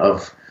idea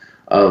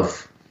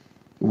of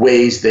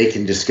ways they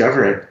can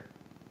discover it.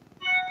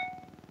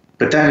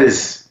 But that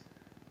is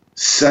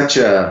such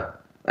an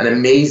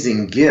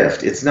amazing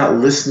gift. It's not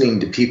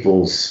listening to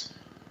people's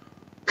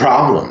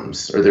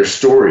problems or their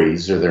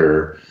stories or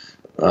their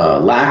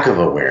lack of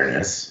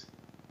awareness.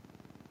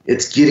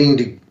 It's getting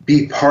to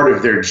be part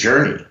of their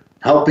journey,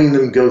 helping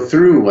them go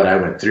through what I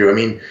went through. I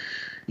mean,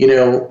 you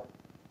know,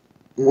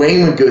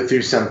 Wayne would go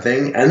through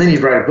something and then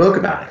he'd write a book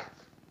about it,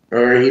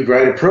 or he'd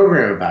write a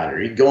program about it, or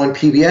he'd go on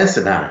PBS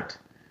about it.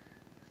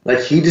 Like,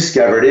 he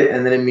discovered it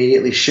and then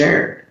immediately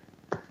shared.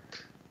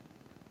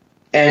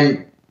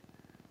 And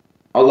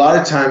a lot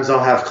of times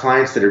I'll have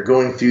clients that are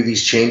going through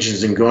these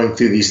changes and going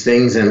through these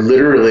things, and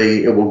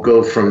literally it will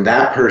go from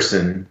that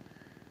person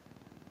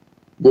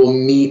will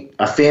meet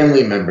a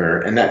family member,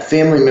 and that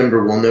family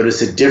member will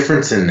notice a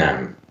difference in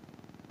them,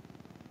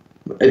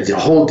 a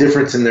whole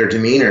difference in their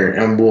demeanor,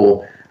 and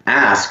will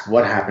ask,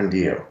 what happened to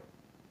you?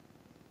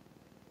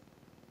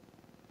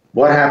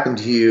 What happened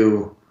to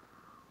you?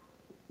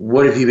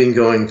 What have you been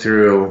going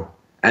through?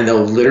 And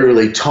they'll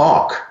literally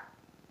talk,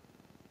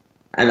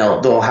 and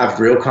they'll have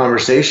real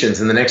conversations,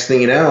 and the next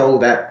thing you know,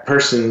 that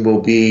person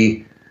will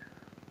be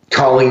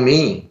calling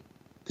me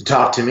to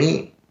talk to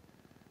me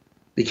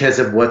because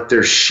of what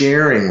they're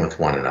sharing with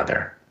one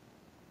another.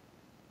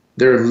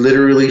 They're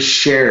literally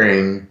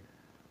sharing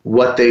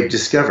what they've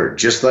discovered,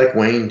 just like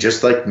Wayne,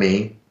 just like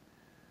me.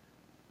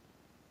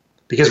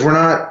 Because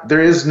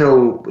there is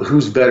no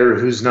who's better,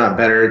 who's not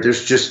better.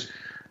 There's just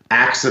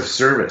acts of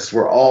service.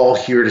 We're all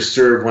here to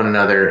serve one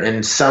another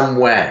in some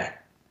way.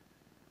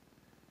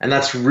 And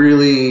that's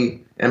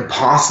really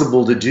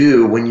impossible to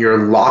do when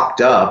you're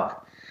locked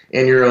up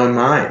in your own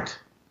mind.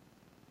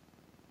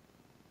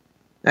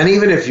 And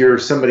even if you're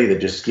somebody that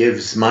just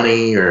gives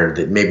money or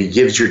that maybe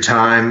gives your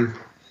time,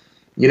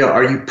 you know,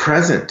 are you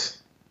present?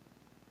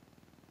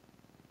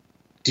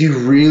 Do you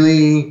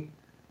really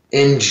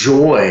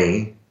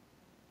enjoy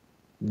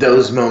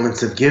those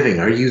moments of giving?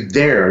 Are you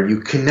there? Are you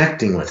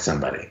connecting with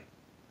somebody?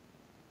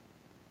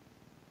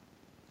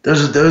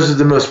 Those are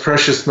the most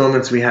precious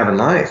moments we have in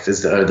life,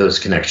 are those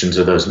connections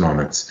or those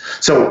moments.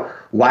 So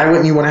why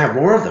wouldn't you want to have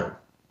more of them?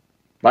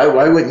 Why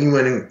wouldn't you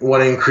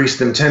want to increase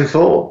them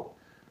tenfold?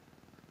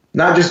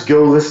 Not just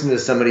go listen to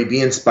somebody,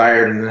 be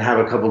inspired, and then have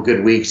a couple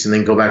good weeks and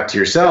then go back to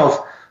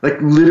yourself.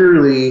 Like,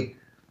 literally,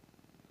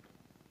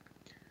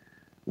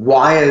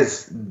 why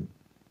is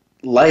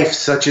life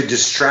such a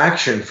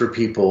distraction for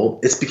people?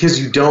 It's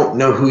because you don't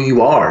know who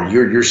you are.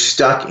 You're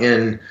stuck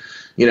in,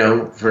 you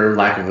know, for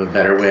lack of a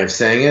better way of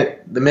saying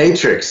it, the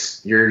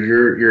Matrix.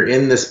 You're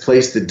in this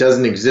place that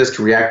doesn't exist,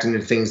 reacting to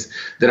things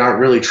that aren't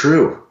really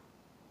true.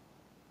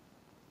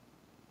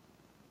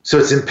 So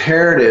it's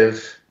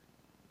imperative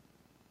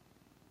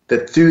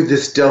that through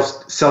this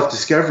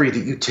self-discovery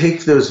that you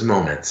take those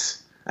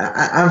moments.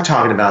 I'm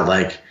talking about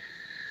like,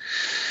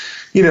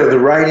 the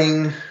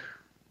writing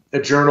a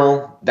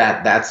journal,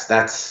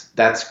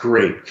 that's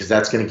great because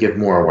that's going to give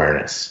more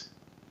awareness.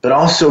 But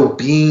also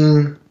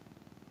being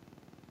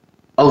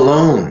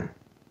alone,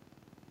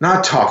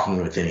 not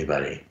talking with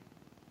anybody,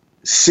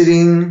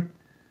 sitting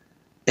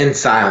in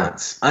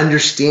silence,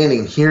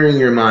 understanding, hearing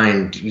your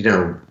mind,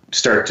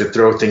 start to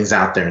throw things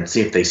out there and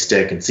see if they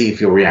stick and see if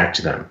you'll react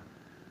to them.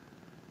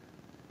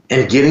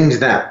 And getting to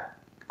that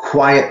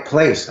quiet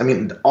place. I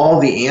mean,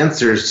 all the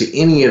answers to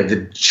any of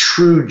the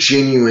true,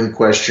 genuine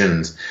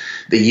questions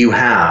that you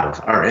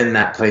have are in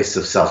that place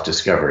of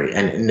self-discovery.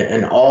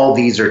 And all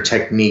these are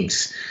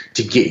techniques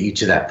to get you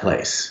to that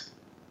place.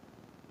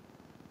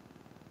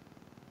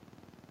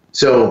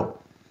 So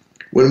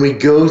when we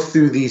go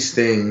through these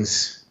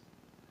things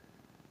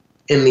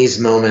in these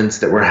moments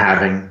that we're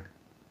having,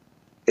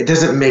 it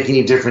doesn't make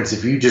any difference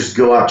if you just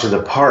go out to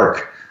the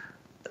park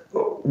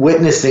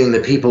witnessing the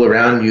people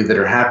around you that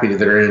are happy,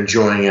 that are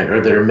enjoying it, or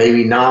that are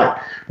maybe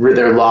not,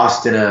 they're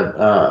lost in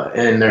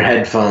their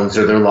headphones,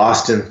 or they're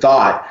lost in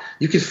thought.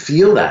 You can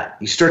feel that.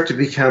 You start to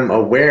become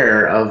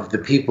aware of the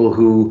people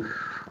who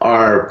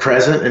are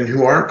present and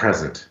who aren't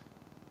present.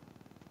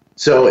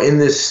 So in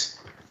this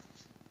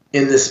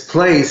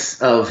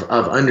place of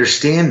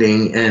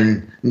understanding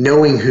and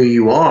knowing who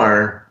you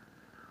are,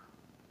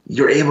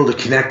 you're able to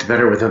connect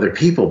better with other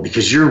people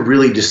because you're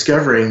really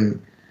discovering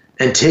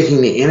and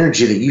taking the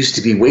energy that used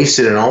to be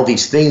wasted on all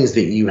these things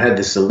that you had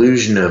this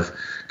illusion of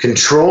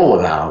control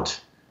about.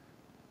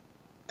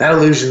 That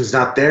illusion's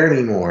not there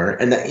anymore,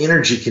 and that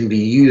energy can be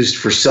used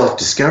for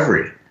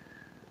self-discovery,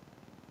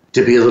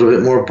 to be a little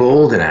bit more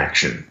bold in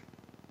action.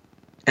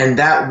 And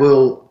that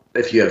will,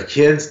 if you have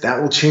kids,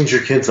 that will change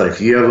your kid's life.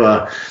 If you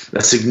have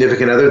a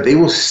significant other, they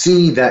will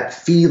see that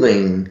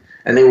feeling,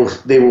 and they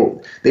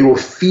will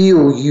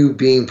feel you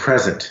being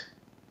present.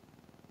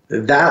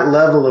 That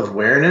level of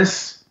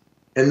awareness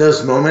in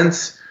those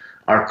moments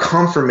are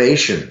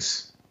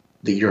confirmations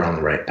that you're on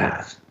the right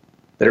path.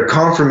 That are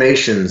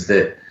confirmations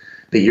that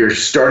you're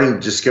starting to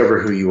discover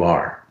who you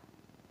are.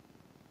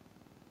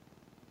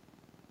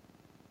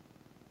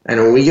 And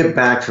when we get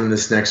back from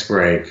this next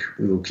break,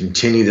 we will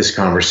continue this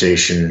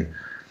conversation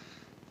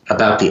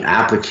about the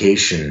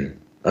application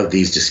of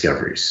these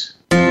discoveries.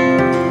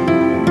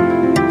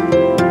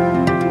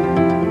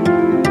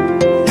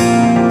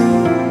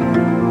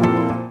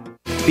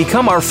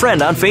 Become our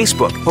friend on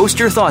Facebook. Post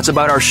your thoughts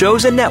about our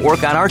shows and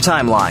network on our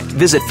timeline.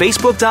 Visit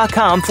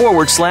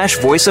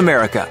Facebook.com/Voice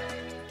America.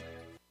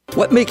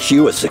 What makes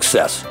you a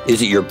success?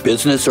 Is it your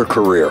business or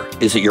career?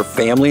 Is it your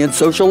family and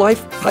social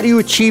life? How do you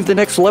achieve the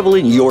next level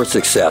in your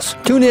success?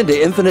 Tune in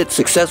to Infinite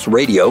Success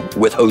Radio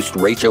with host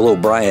Rachel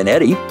O'Brien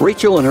Eddy.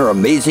 Rachel and her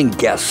amazing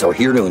guests are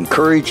here to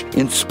encourage,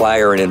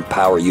 inspire, and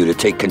empower you to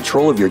take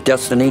control of your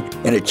destiny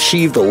and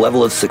achieve the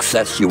level of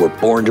success you were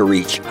born to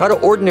reach. How do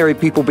ordinary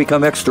people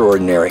become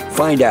extraordinary?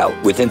 Find out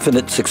with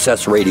Infinite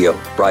Success Radio,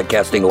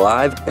 broadcasting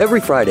live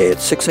every Friday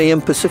at 6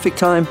 a.m. Pacific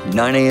Time,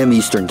 9 a.m.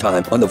 Eastern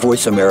Time on the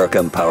Voice America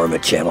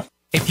Empowerment Channel.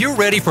 If you're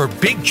ready for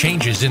big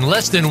changes in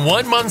less than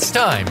 1 month's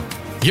time,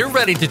 you're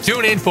ready to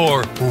tune in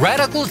for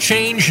Radical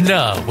Change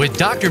Now with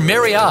Dr.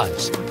 Mary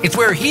Oz. It's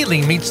where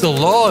healing meets the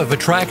law of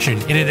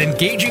attraction in an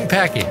engaging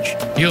package.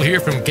 You'll hear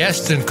from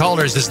guests and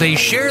callers as they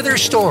share their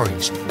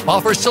stories,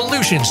 offer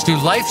solutions to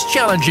life's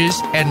challenges,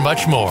 and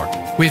much more.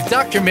 With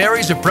Dr.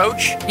 Mary's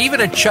approach,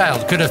 even a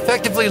child could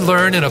effectively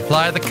learn and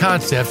apply the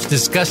concepts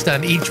discussed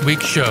on each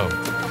week's show.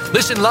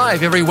 Listen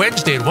live every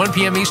Wednesday at 1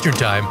 p.m. Eastern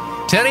Time,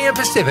 10 a.m.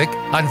 Pacific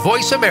on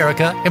Voice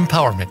America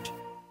Empowerment.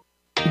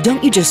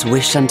 Don't you just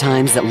wish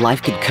sometimes that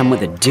life could come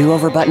with a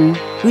do-over button?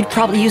 We'd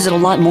probably use it a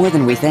lot more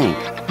than we think.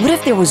 What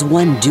if there was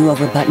one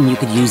do-over button you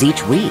could use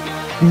each week?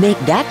 Make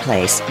that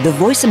place the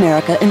Voice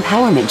America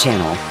Empowerment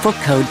Channel for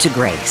Code to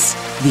Grace,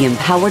 the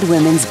Empowered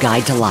Women's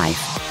Guide to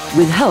Life,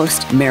 with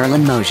host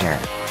Marilyn Mosier.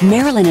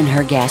 Marilyn and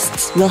her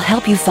guests will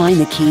help you find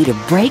the key to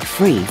break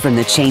free from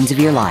the chains of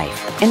your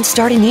life and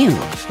start anew.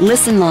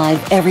 Listen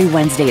live every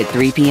Wednesday at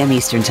 3 p.m.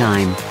 Eastern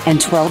Time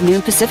and 12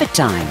 noon Pacific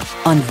Time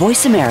on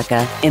Voice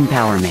America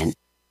Empowerment.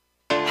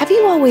 Have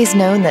you always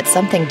known that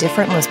something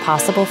different was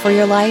possible for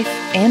your life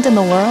and in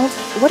the world?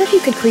 What if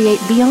you could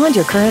create beyond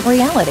your current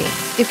reality?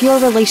 If your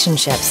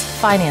relationships,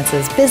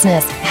 finances,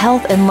 business,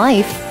 health, and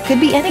life could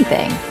be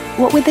anything,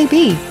 what would they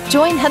be?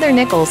 Join Heather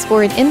Nichols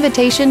for an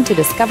invitation to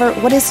discover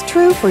what is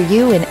true for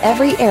you in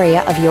every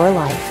area of your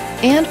life,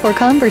 and for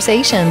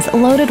conversations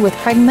loaded with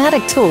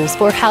pragmatic tools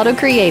for how to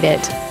create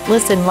it.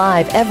 Listen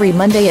live every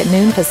Monday at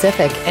noon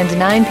Pacific and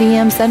 9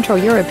 p.m. Central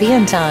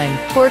European Time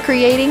for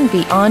Creating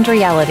Beyond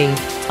Reality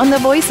on the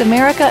Voice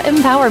America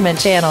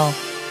Empowerment Channel.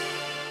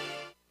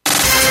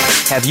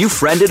 Have you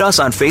friended us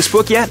on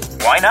Facebook yet?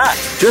 Why not?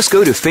 Just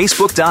go to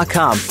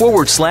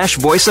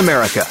facebook.com/Voice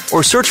America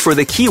or search for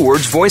the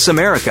keywords Voice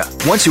America.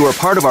 Once you are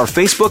part of our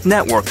Facebook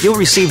network, you'll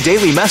receive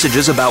daily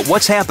messages about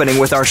what's happening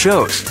with our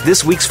shows,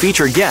 this week's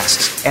featured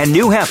guests, and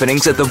new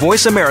happenings at the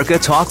Voice America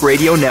Talk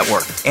Radio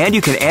Network. And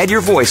you can add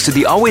your voice to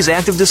the always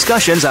active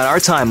discussions on our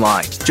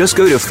timeline. Just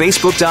go to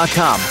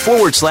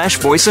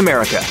facebook.com/Voice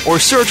America or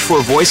search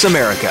for Voice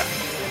America.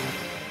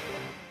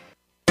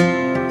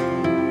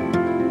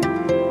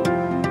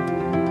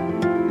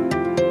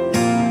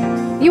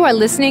 You are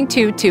listening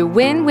to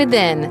Win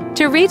Within.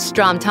 To reach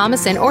Strom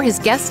Thomason or his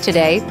guest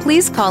today,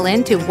 please call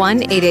in to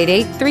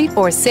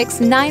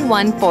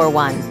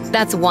 1-888-346-9141.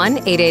 That's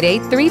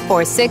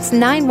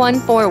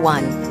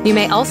 1-888-346-9141. You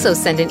may also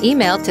send an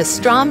email to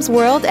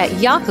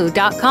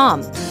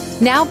stromsworld@yahoo.com.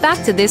 Now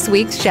back to this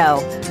week's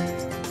show.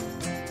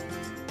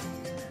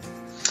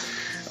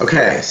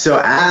 Okay,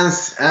 so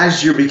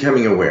as you're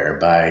becoming aware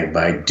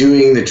by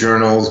doing the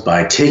journals,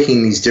 by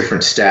taking these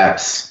different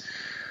steps,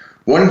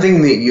 one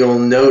thing that you'll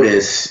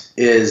notice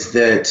is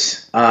that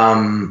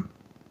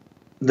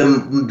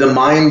the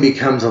mind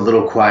becomes a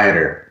little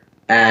quieter,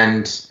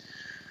 and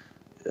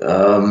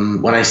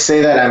when I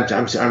say that,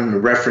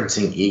 I'm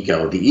referencing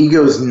ego. The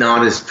ego is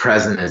not as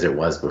present as it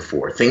was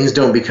before. Things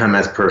don't become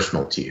as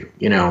personal to you.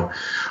 You know,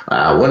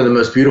 one of the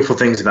most beautiful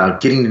things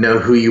about getting to know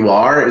who you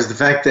are is the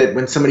fact that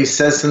when somebody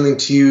says something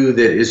to you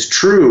that is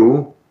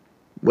true,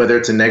 whether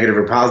it's a negative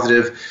or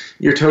positive,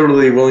 you're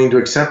totally willing to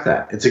accept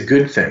that. It's a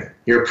good thing.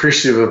 You're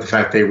appreciative of the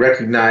fact they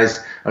recognize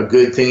a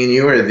good thing in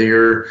you, or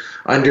their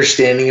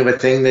understanding of a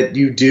thing that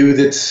you do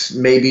that's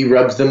maybe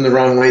rubs them the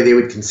wrong way they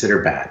would consider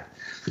bad.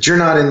 But you're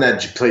not in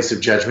that place of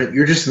judgment.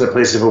 You're just in the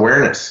place of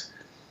awareness.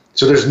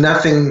 So there's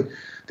nothing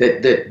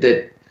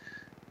that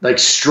like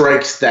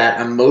strikes that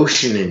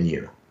emotion in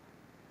you.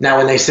 Now,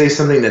 when they say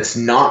something that's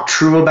not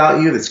true about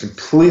you, that's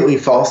completely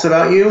false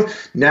about you,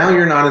 now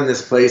you're not in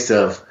this place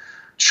of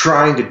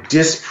trying to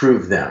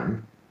disprove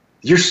them.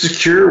 You're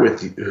secure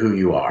with who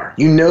you are.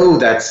 You know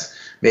that's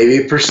maybe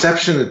a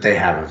perception that they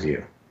have of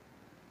you.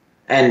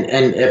 And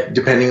if,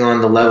 depending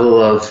on the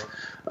level of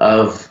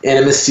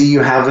intimacy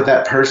you have with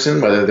that person,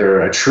 whether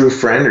they're a true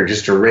friend or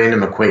just a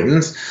random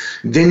acquaintance,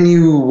 then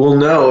you will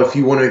know if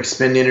you want to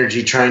expend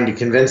energy trying to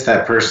convince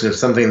that person of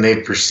something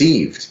they've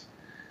perceived.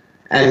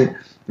 And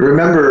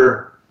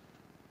remember,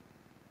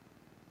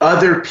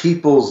 other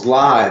people's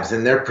lives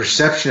and their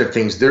perception of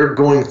things, they're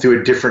going through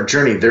a different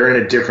journey. They're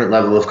in a different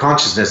level of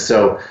consciousness.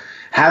 So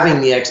having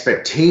the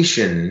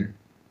expectation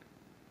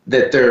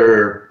that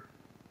they're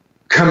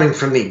coming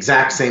from the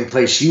exact same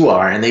place you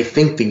are and they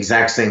think the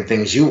exact same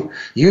things you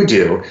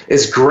do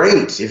is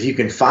great if you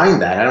can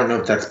find that. I don't know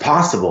if that's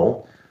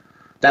possible.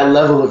 That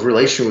level of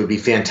relation would be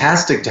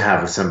fantastic to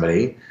have with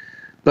somebody,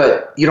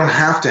 but you don't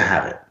have to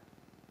have it.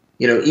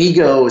 You know,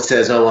 ego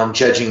says, oh, I'm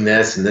judging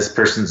this, and this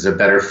person's a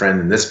better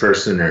friend than this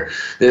person, or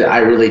I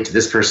relate to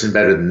this person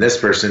better than this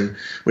person.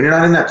 When you're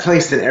not in that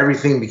place, then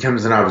everything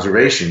becomes an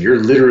observation. You're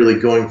literally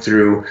going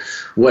through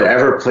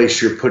whatever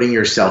place you're putting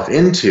yourself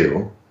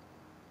into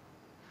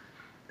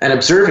and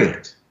observing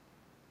it.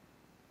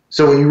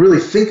 So when you really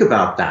think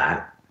about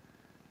that,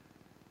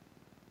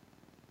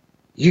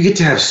 you get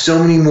to have so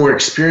many more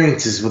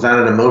experiences without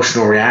an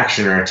emotional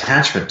reaction or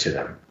attachment to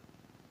them.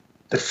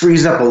 That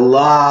frees up a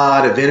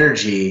lot of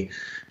energy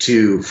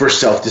for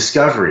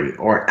self-discovery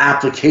or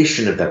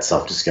application of that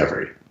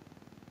self-discovery.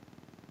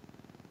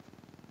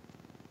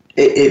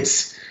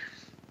 It's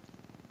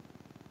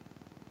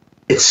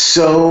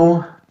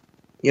so,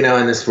 you know,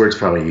 and this word's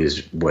probably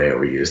way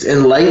overused,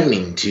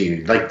 enlightening to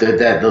you. Like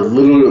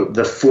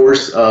the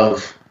force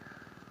of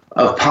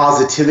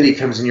positivity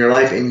comes in your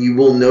life, and you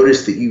will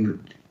notice that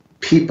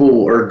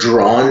people are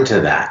drawn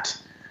to that.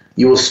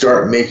 You will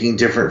start making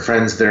different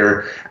friends that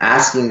are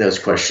asking those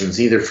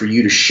questions, either for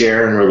you to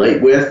share and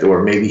relate with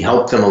or maybe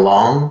help them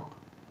along.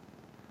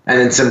 And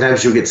then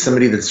sometimes you'll get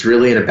somebody that's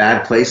really in a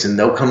bad place and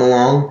they'll come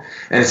along.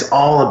 And it's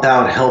all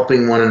about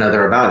helping one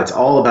another about. It's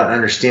all about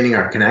understanding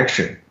our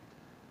connection.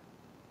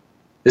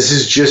 This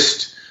is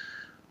just,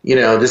 you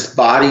know, this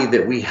body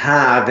that we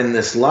have in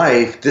this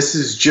life, this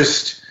is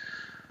just,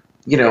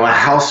 you know, a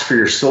house for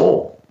your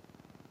soul.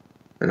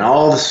 And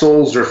all the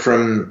souls are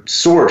from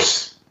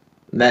Source.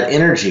 That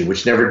energy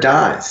which never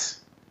dies.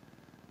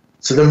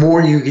 So the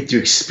more you get to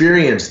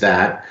experience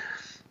that,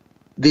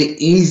 the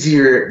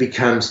easier it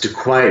becomes to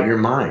quiet your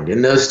mind.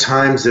 In those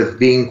times of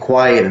being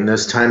quiet, in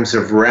those times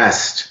of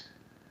rest,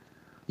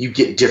 you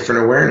get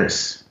different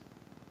awareness.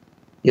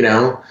 You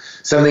know,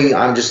 something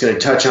I'm just going to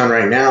touch on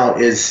right now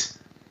is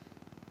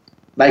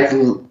like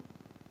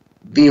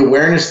the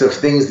awareness of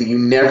things that you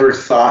never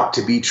thought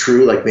to be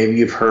true. Like maybe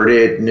you've heard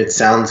it and it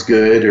sounds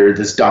good, or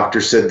this doctor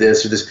said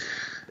this, or this.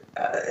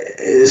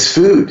 Is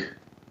food.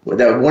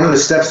 One of the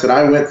steps that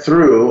I went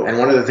through, and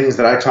one of the things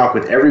that I talk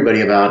with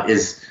everybody about,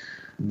 is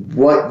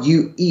what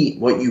you eat,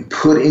 what you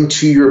put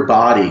into your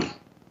body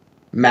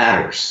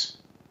matters.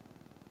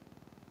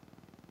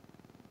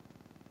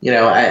 You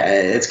know,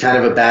 it's kind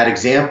of a bad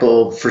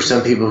example for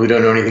some people who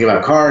don't know anything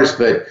about cars,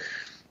 but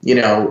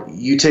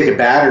you take a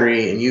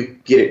battery and you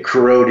get it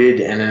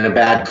corroded and in a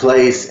bad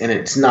place and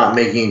it's not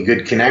making a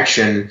good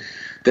connection,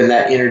 then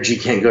that energy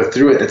can't go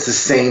through it. That's the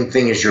same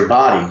thing as your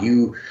body.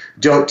 You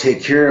don't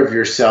take care of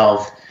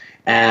yourself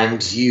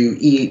and you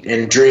eat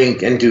and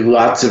drink and do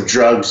lots of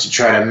drugs to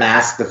try to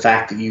mask the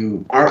fact that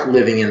you aren't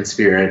living in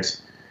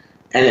spirit,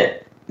 and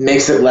it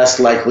makes it less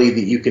likely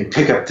that you can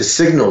pick up the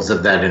signals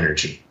of that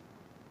energy.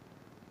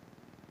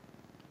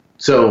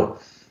 So,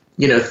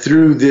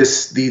 through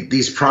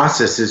these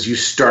processes, you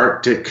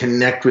start to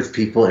connect with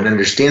people and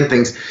understand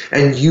things,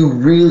 and you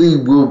really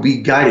will be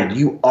guided.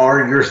 You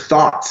are your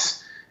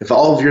thoughts. If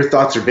all of your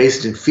thoughts are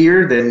based in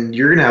fear, then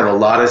you're going to have a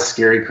lot of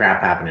scary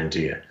crap happening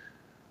to you.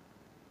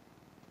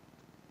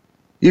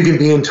 You can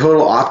be in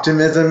total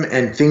optimism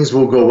and things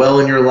will go well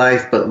in your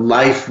life, but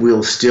life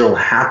will still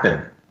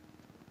happen.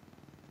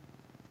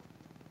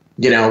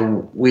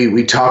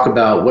 We talk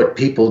about what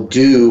people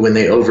do when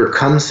they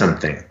overcome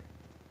something.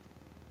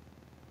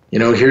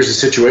 Here's a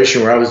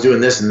situation where I was doing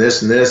this and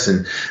this and this,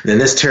 and then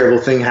this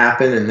terrible thing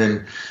happened, and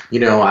then,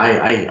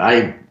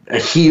 I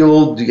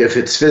healed if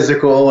it's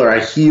physical, or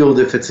I healed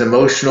if it's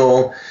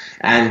emotional,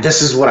 and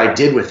this is what I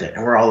did with it.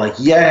 And we're all like,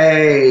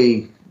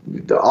 yay,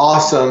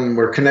 awesome,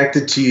 we're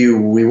connected to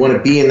you, we want to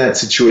be in that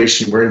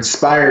situation, we're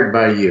inspired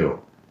by you.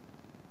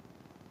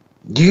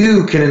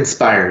 You can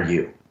inspire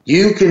you.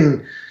 You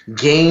can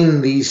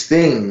gain these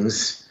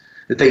things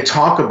that they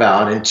talk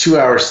about in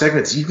 2-hour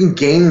segments. You can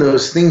gain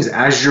those things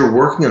as you're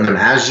working on them,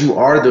 as you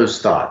are those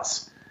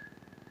thoughts.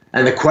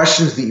 And the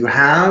questions that you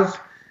have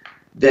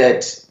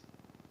that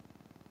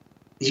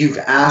you've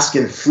asked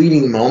in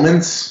fleeting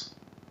moments,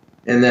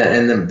 in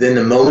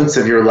the moments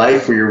of your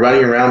life where you're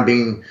running around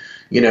being,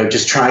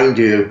 just trying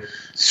to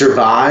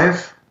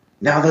survive,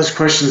 now those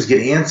questions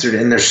get answered,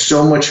 and they're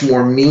so much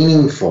more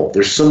meaningful.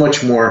 There's so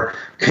much more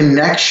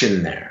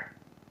connection there.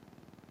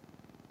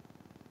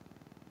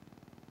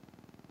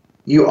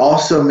 You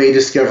also may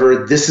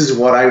discover, this is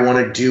what I want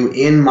to do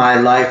in my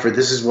life, or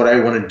this is what I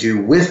want to do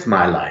with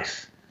my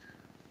life.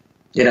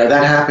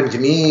 That happened to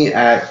me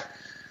at,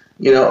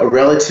 a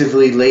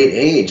relatively late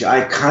age.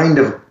 I kind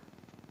of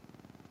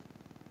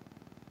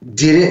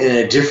did it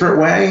in a different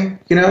way.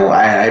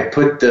 I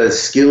put the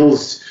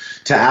skills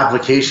to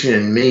application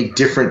in many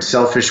different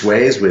selfish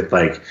ways, with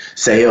like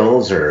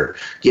sales or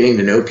getting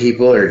to know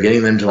people or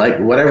getting them to like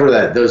whatever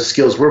those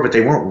skills were, but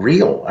they weren't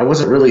real. I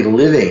wasn't really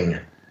living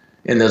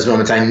in those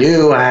moments. I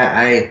knew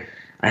I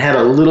had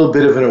a little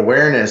bit of an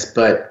awareness,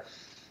 but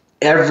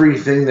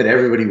everything that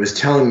everybody was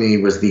telling me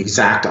was the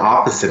exact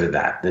opposite of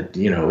that. That,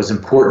 it was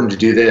important to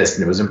do this,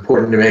 and it was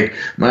important to make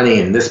money,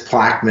 and this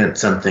plaque meant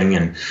something,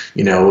 and,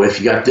 if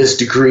you got this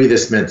degree,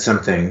 this meant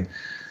something.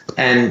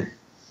 And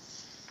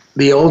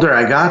the older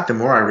I got, the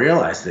more I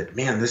realized that,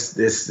 man,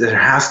 there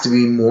has to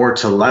be more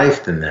to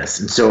life than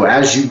this. And so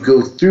as you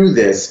go through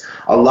this,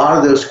 a lot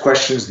of those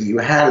questions that you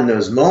had in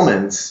those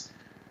moments,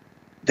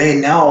 they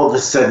now all of a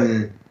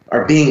sudden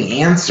are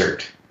being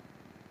answered.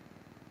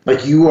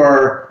 Like you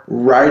are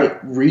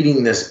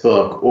reading this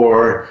book,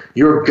 or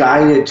you're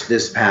guided to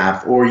this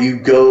path, or you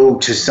go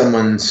to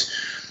someone's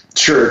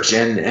church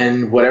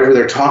and whatever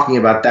they're talking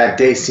about that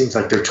day seems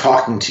like they're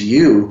talking to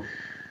you.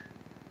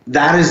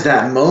 That is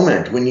that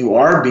moment when you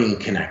are being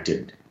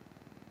connected.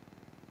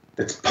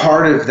 That's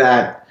part of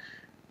that.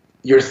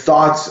 Your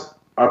thoughts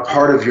are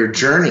part of your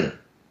journey.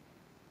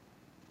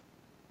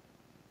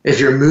 If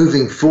you're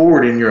moving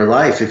forward in your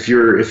life, if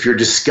you're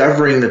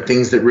discovering the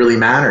things that really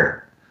matter.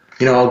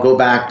 I'll go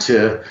back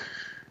to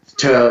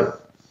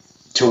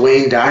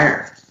Wayne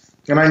Dyer.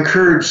 And I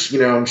encourage,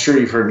 I'm sure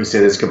you've heard me say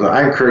this a couple of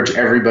times, I encourage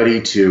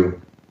everybody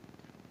to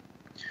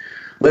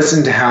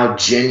listen to how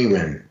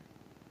genuine.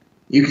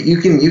 You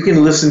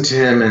can listen to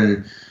him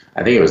in,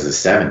 I think it was the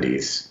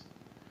 70s,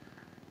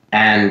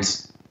 and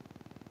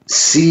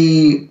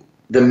see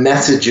the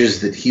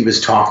messages that he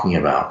was talking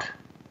about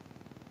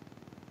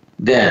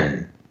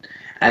then.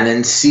 And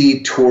then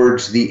see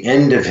towards the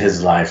end of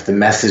his life the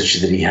message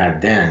that he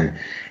had then.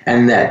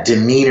 And that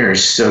demeanor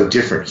is so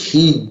different.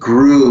 He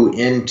grew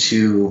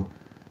into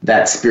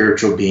that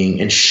spiritual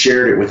being and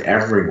shared it with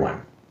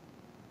everyone.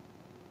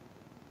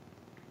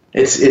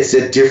 It's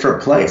a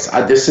different place.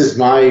 This is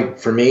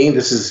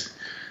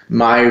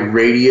my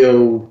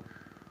radio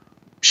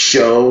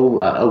show,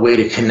 a way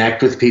to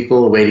connect with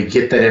people, a way to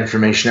get that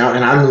information out.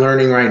 And I'm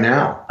learning right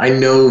now. I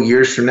know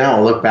years from now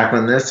I'll look back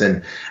on this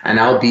and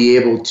I'll be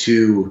able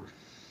to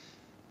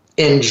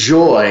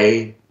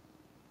enjoy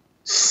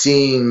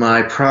seeing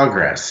my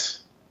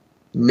progress,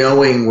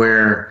 knowing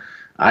where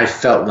I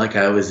felt like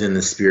I was in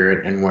the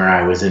spirit and where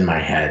I was in my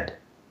head,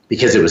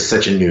 because it was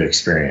such a new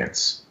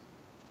experience.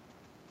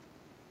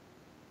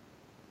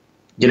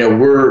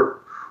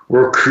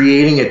 We're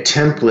creating a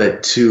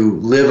template to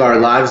live our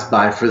lives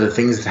by for the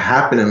things that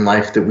happen in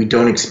life that we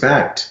don't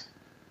expect.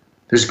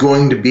 There's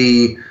going to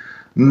be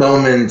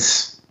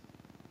moments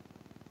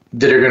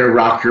that are going to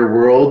rock your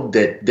world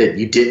that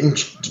you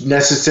didn't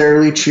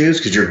necessarily choose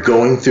because you're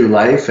going through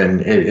life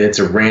and it's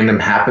a random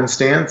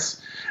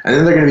happenstance. And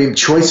then there are going to be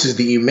choices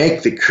that you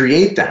make that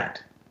create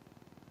that.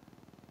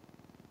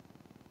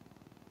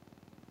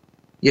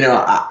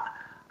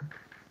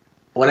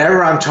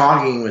 Whenever I'm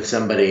talking with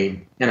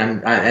somebody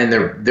and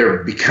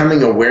they're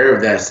becoming aware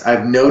of this,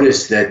 I've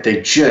noticed that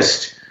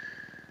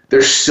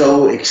they're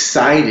so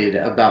excited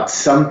about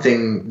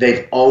something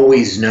they've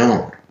always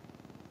known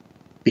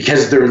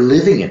because they're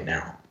living it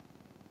now.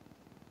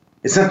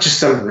 It's not just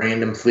some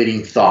random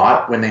fleeting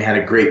thought when they had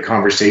a great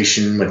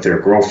conversation with their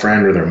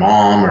girlfriend or their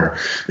mom, or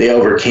they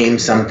overcame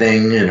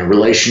something in a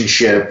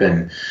relationship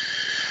and,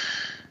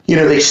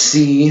 they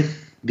see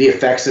the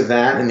effects of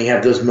that, and they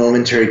have those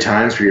momentary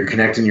times where you're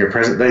connecting your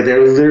present.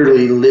 They're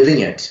literally living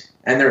it,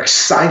 and they're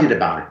excited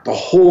about it. The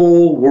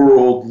whole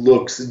world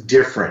looks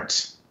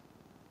different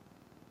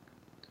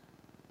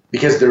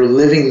because they're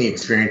living the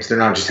experience. They're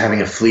not just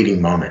having a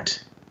fleeting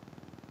moment.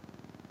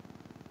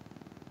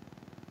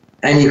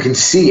 And you can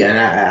see, and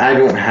I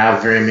don't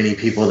have very many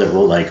people that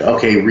will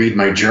read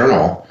my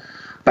journal,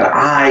 but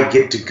I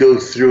get to go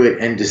through it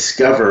and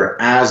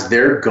discover as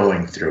they're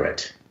going through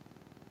it.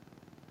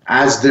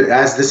 As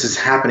this is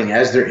happening,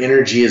 as their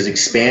energy is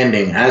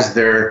expanding, as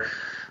their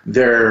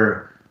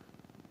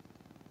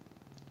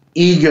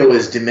ego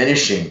is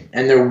diminishing,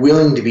 and they're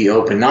willing to be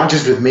open, not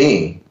just with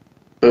me,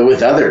 but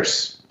with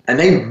others. And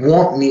they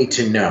want me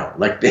to know.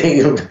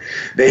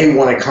 They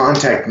want to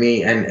contact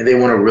me and they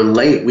want to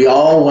relate. We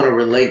all want to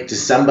relate to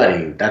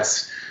somebody.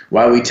 That's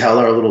why we tell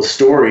our little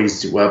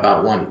stories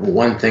about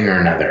one thing or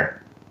another.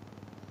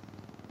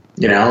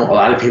 A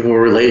lot of people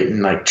relate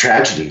in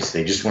tragedies.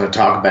 They just want to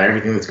talk about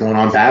everything that's going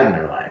on bad in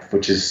their life,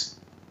 which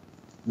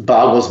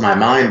boggles my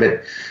mind.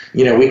 But,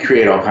 we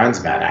create all kinds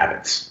of bad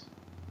habits.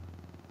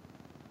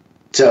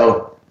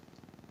 So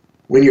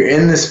when you're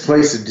in this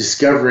place of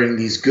discovering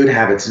these good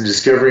habits and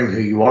discovering who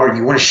you are,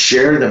 you want to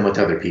share them with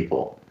other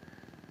people.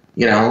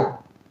 You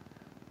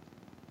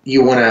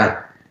want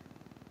to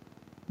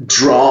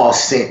draw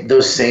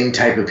those same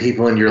type of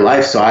people into your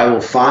life. So I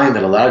will find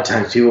that a lot of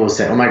times people will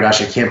say, oh my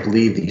gosh, I can't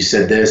believe that you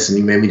said this and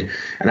you made me.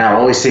 And I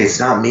always say, it's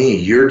not me.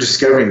 You're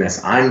discovering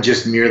this. I'm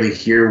just merely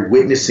here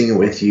witnessing it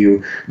with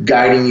you,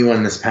 guiding you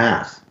on this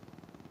path.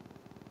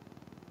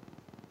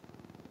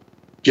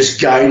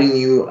 Just guiding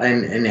you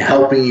and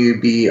helping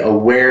you be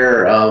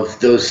aware of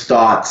those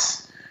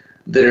thoughts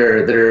that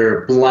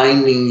are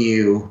blinding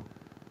you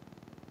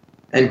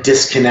and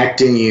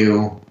disconnecting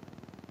you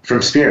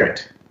from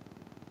spirit.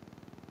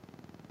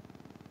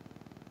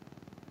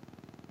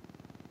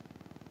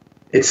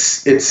 I've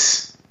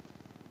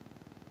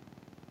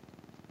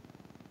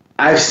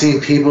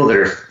seen people that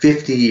are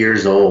 50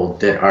 years old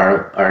that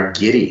are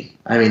giddy.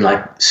 I mean,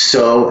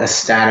 so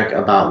ecstatic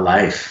about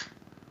life.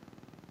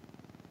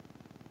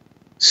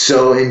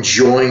 So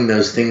enjoying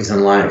those things in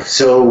life.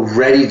 So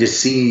ready to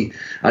see,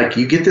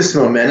 you get this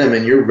momentum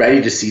and you're ready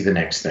to see the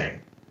next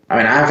thing. I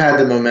mean, I've had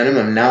the momentum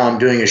and now I'm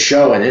doing a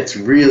show and it's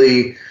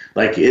really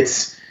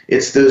it's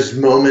those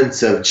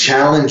moments of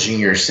challenging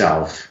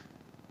yourself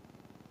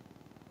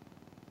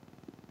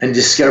and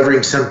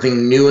discovering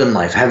something new in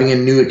life, having a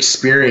new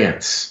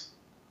experience.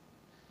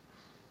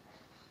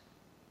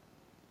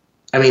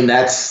 I mean,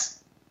 that's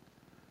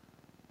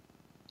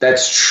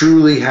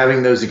truly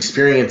having those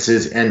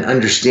experiences and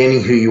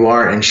understanding who you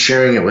are and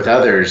sharing it with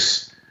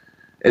others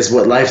is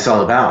what life's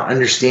all about.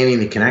 Understanding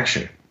the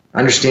connection,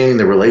 understanding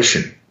the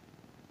relation.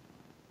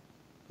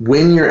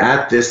 When you're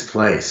at this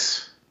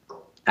place,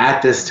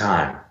 at this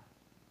time,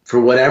 for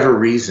whatever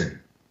reason,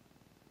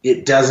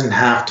 it doesn't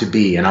have to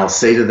be, and I'll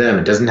say to them,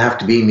 it doesn't have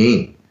to be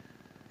me.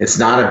 It's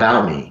not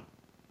about me.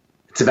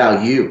 It's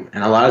about you.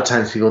 And a lot of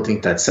times people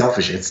think that's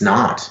selfish. It's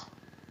not.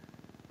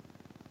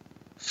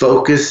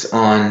 Focus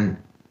on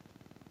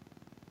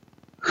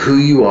who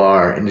you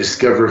are and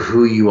discover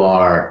who you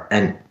are,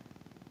 and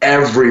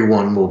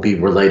everyone will be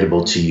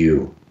relatable to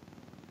you.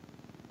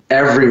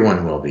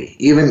 Everyone will be.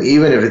 Even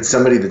if it's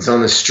somebody that's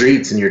on the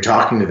streets and you're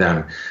talking to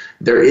them,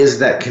 there is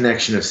that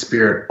connection of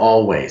spirit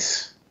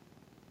always.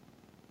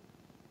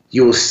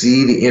 You will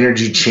see the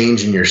energy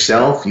change in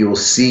yourself. You will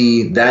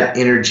see that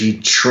energy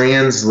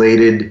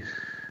translated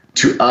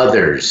to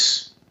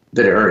others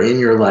that are in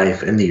your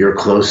life and that you're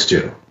close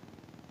to.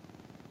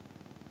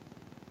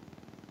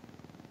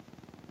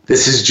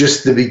 This is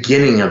just the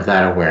beginning of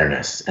that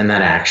awareness and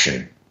that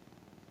action.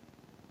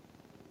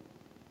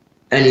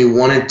 And you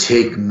want to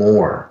take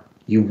more.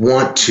 You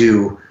want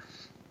to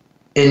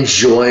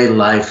enjoy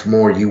life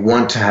more. You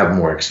want to have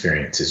more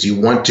experiences. You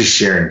want to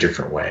share in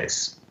different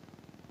ways.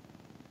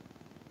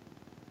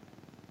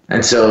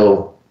 And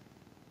so,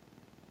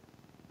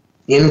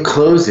 in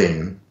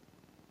closing,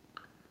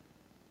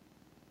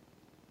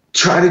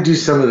 try to do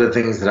some of the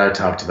things that I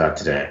talked about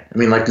today. I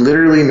mean,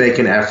 literally make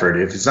an effort.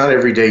 If it's not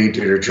every day you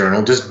do your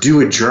journal, just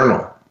do a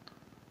journal.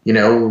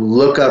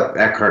 Look up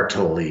Eckhart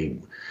Tolle,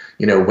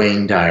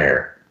 Wayne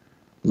Dyer.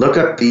 Look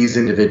up these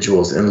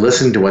individuals and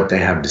listen to what they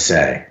have to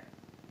say.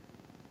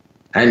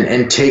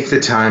 And take the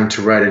time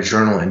to write a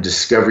journal and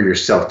discover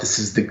yourself. This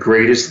is the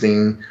greatest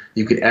thing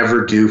you could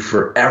ever do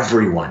for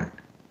everyone,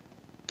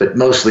 but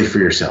mostly for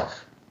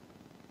yourself.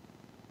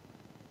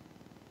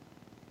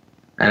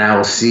 And I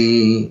will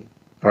see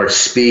or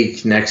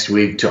speak next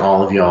week to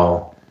all of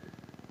y'all.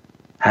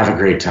 Have a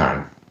great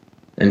time.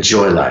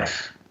 enjoy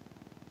life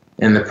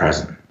in the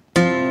present.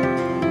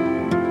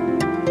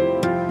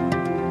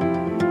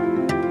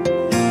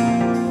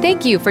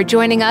 Thank you for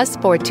joining us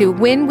for To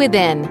Win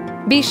Within.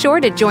 Be sure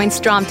to join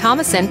Strom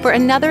Thomason for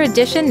another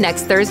edition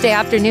next Thursday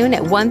afternoon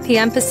at 1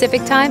 p.m.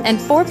 Pacific Time and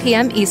 4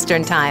 p.m.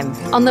 Eastern Time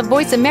on the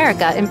Voice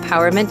America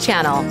Empowerment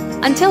Channel.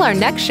 Until our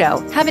next show,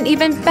 have an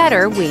even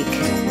better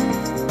week.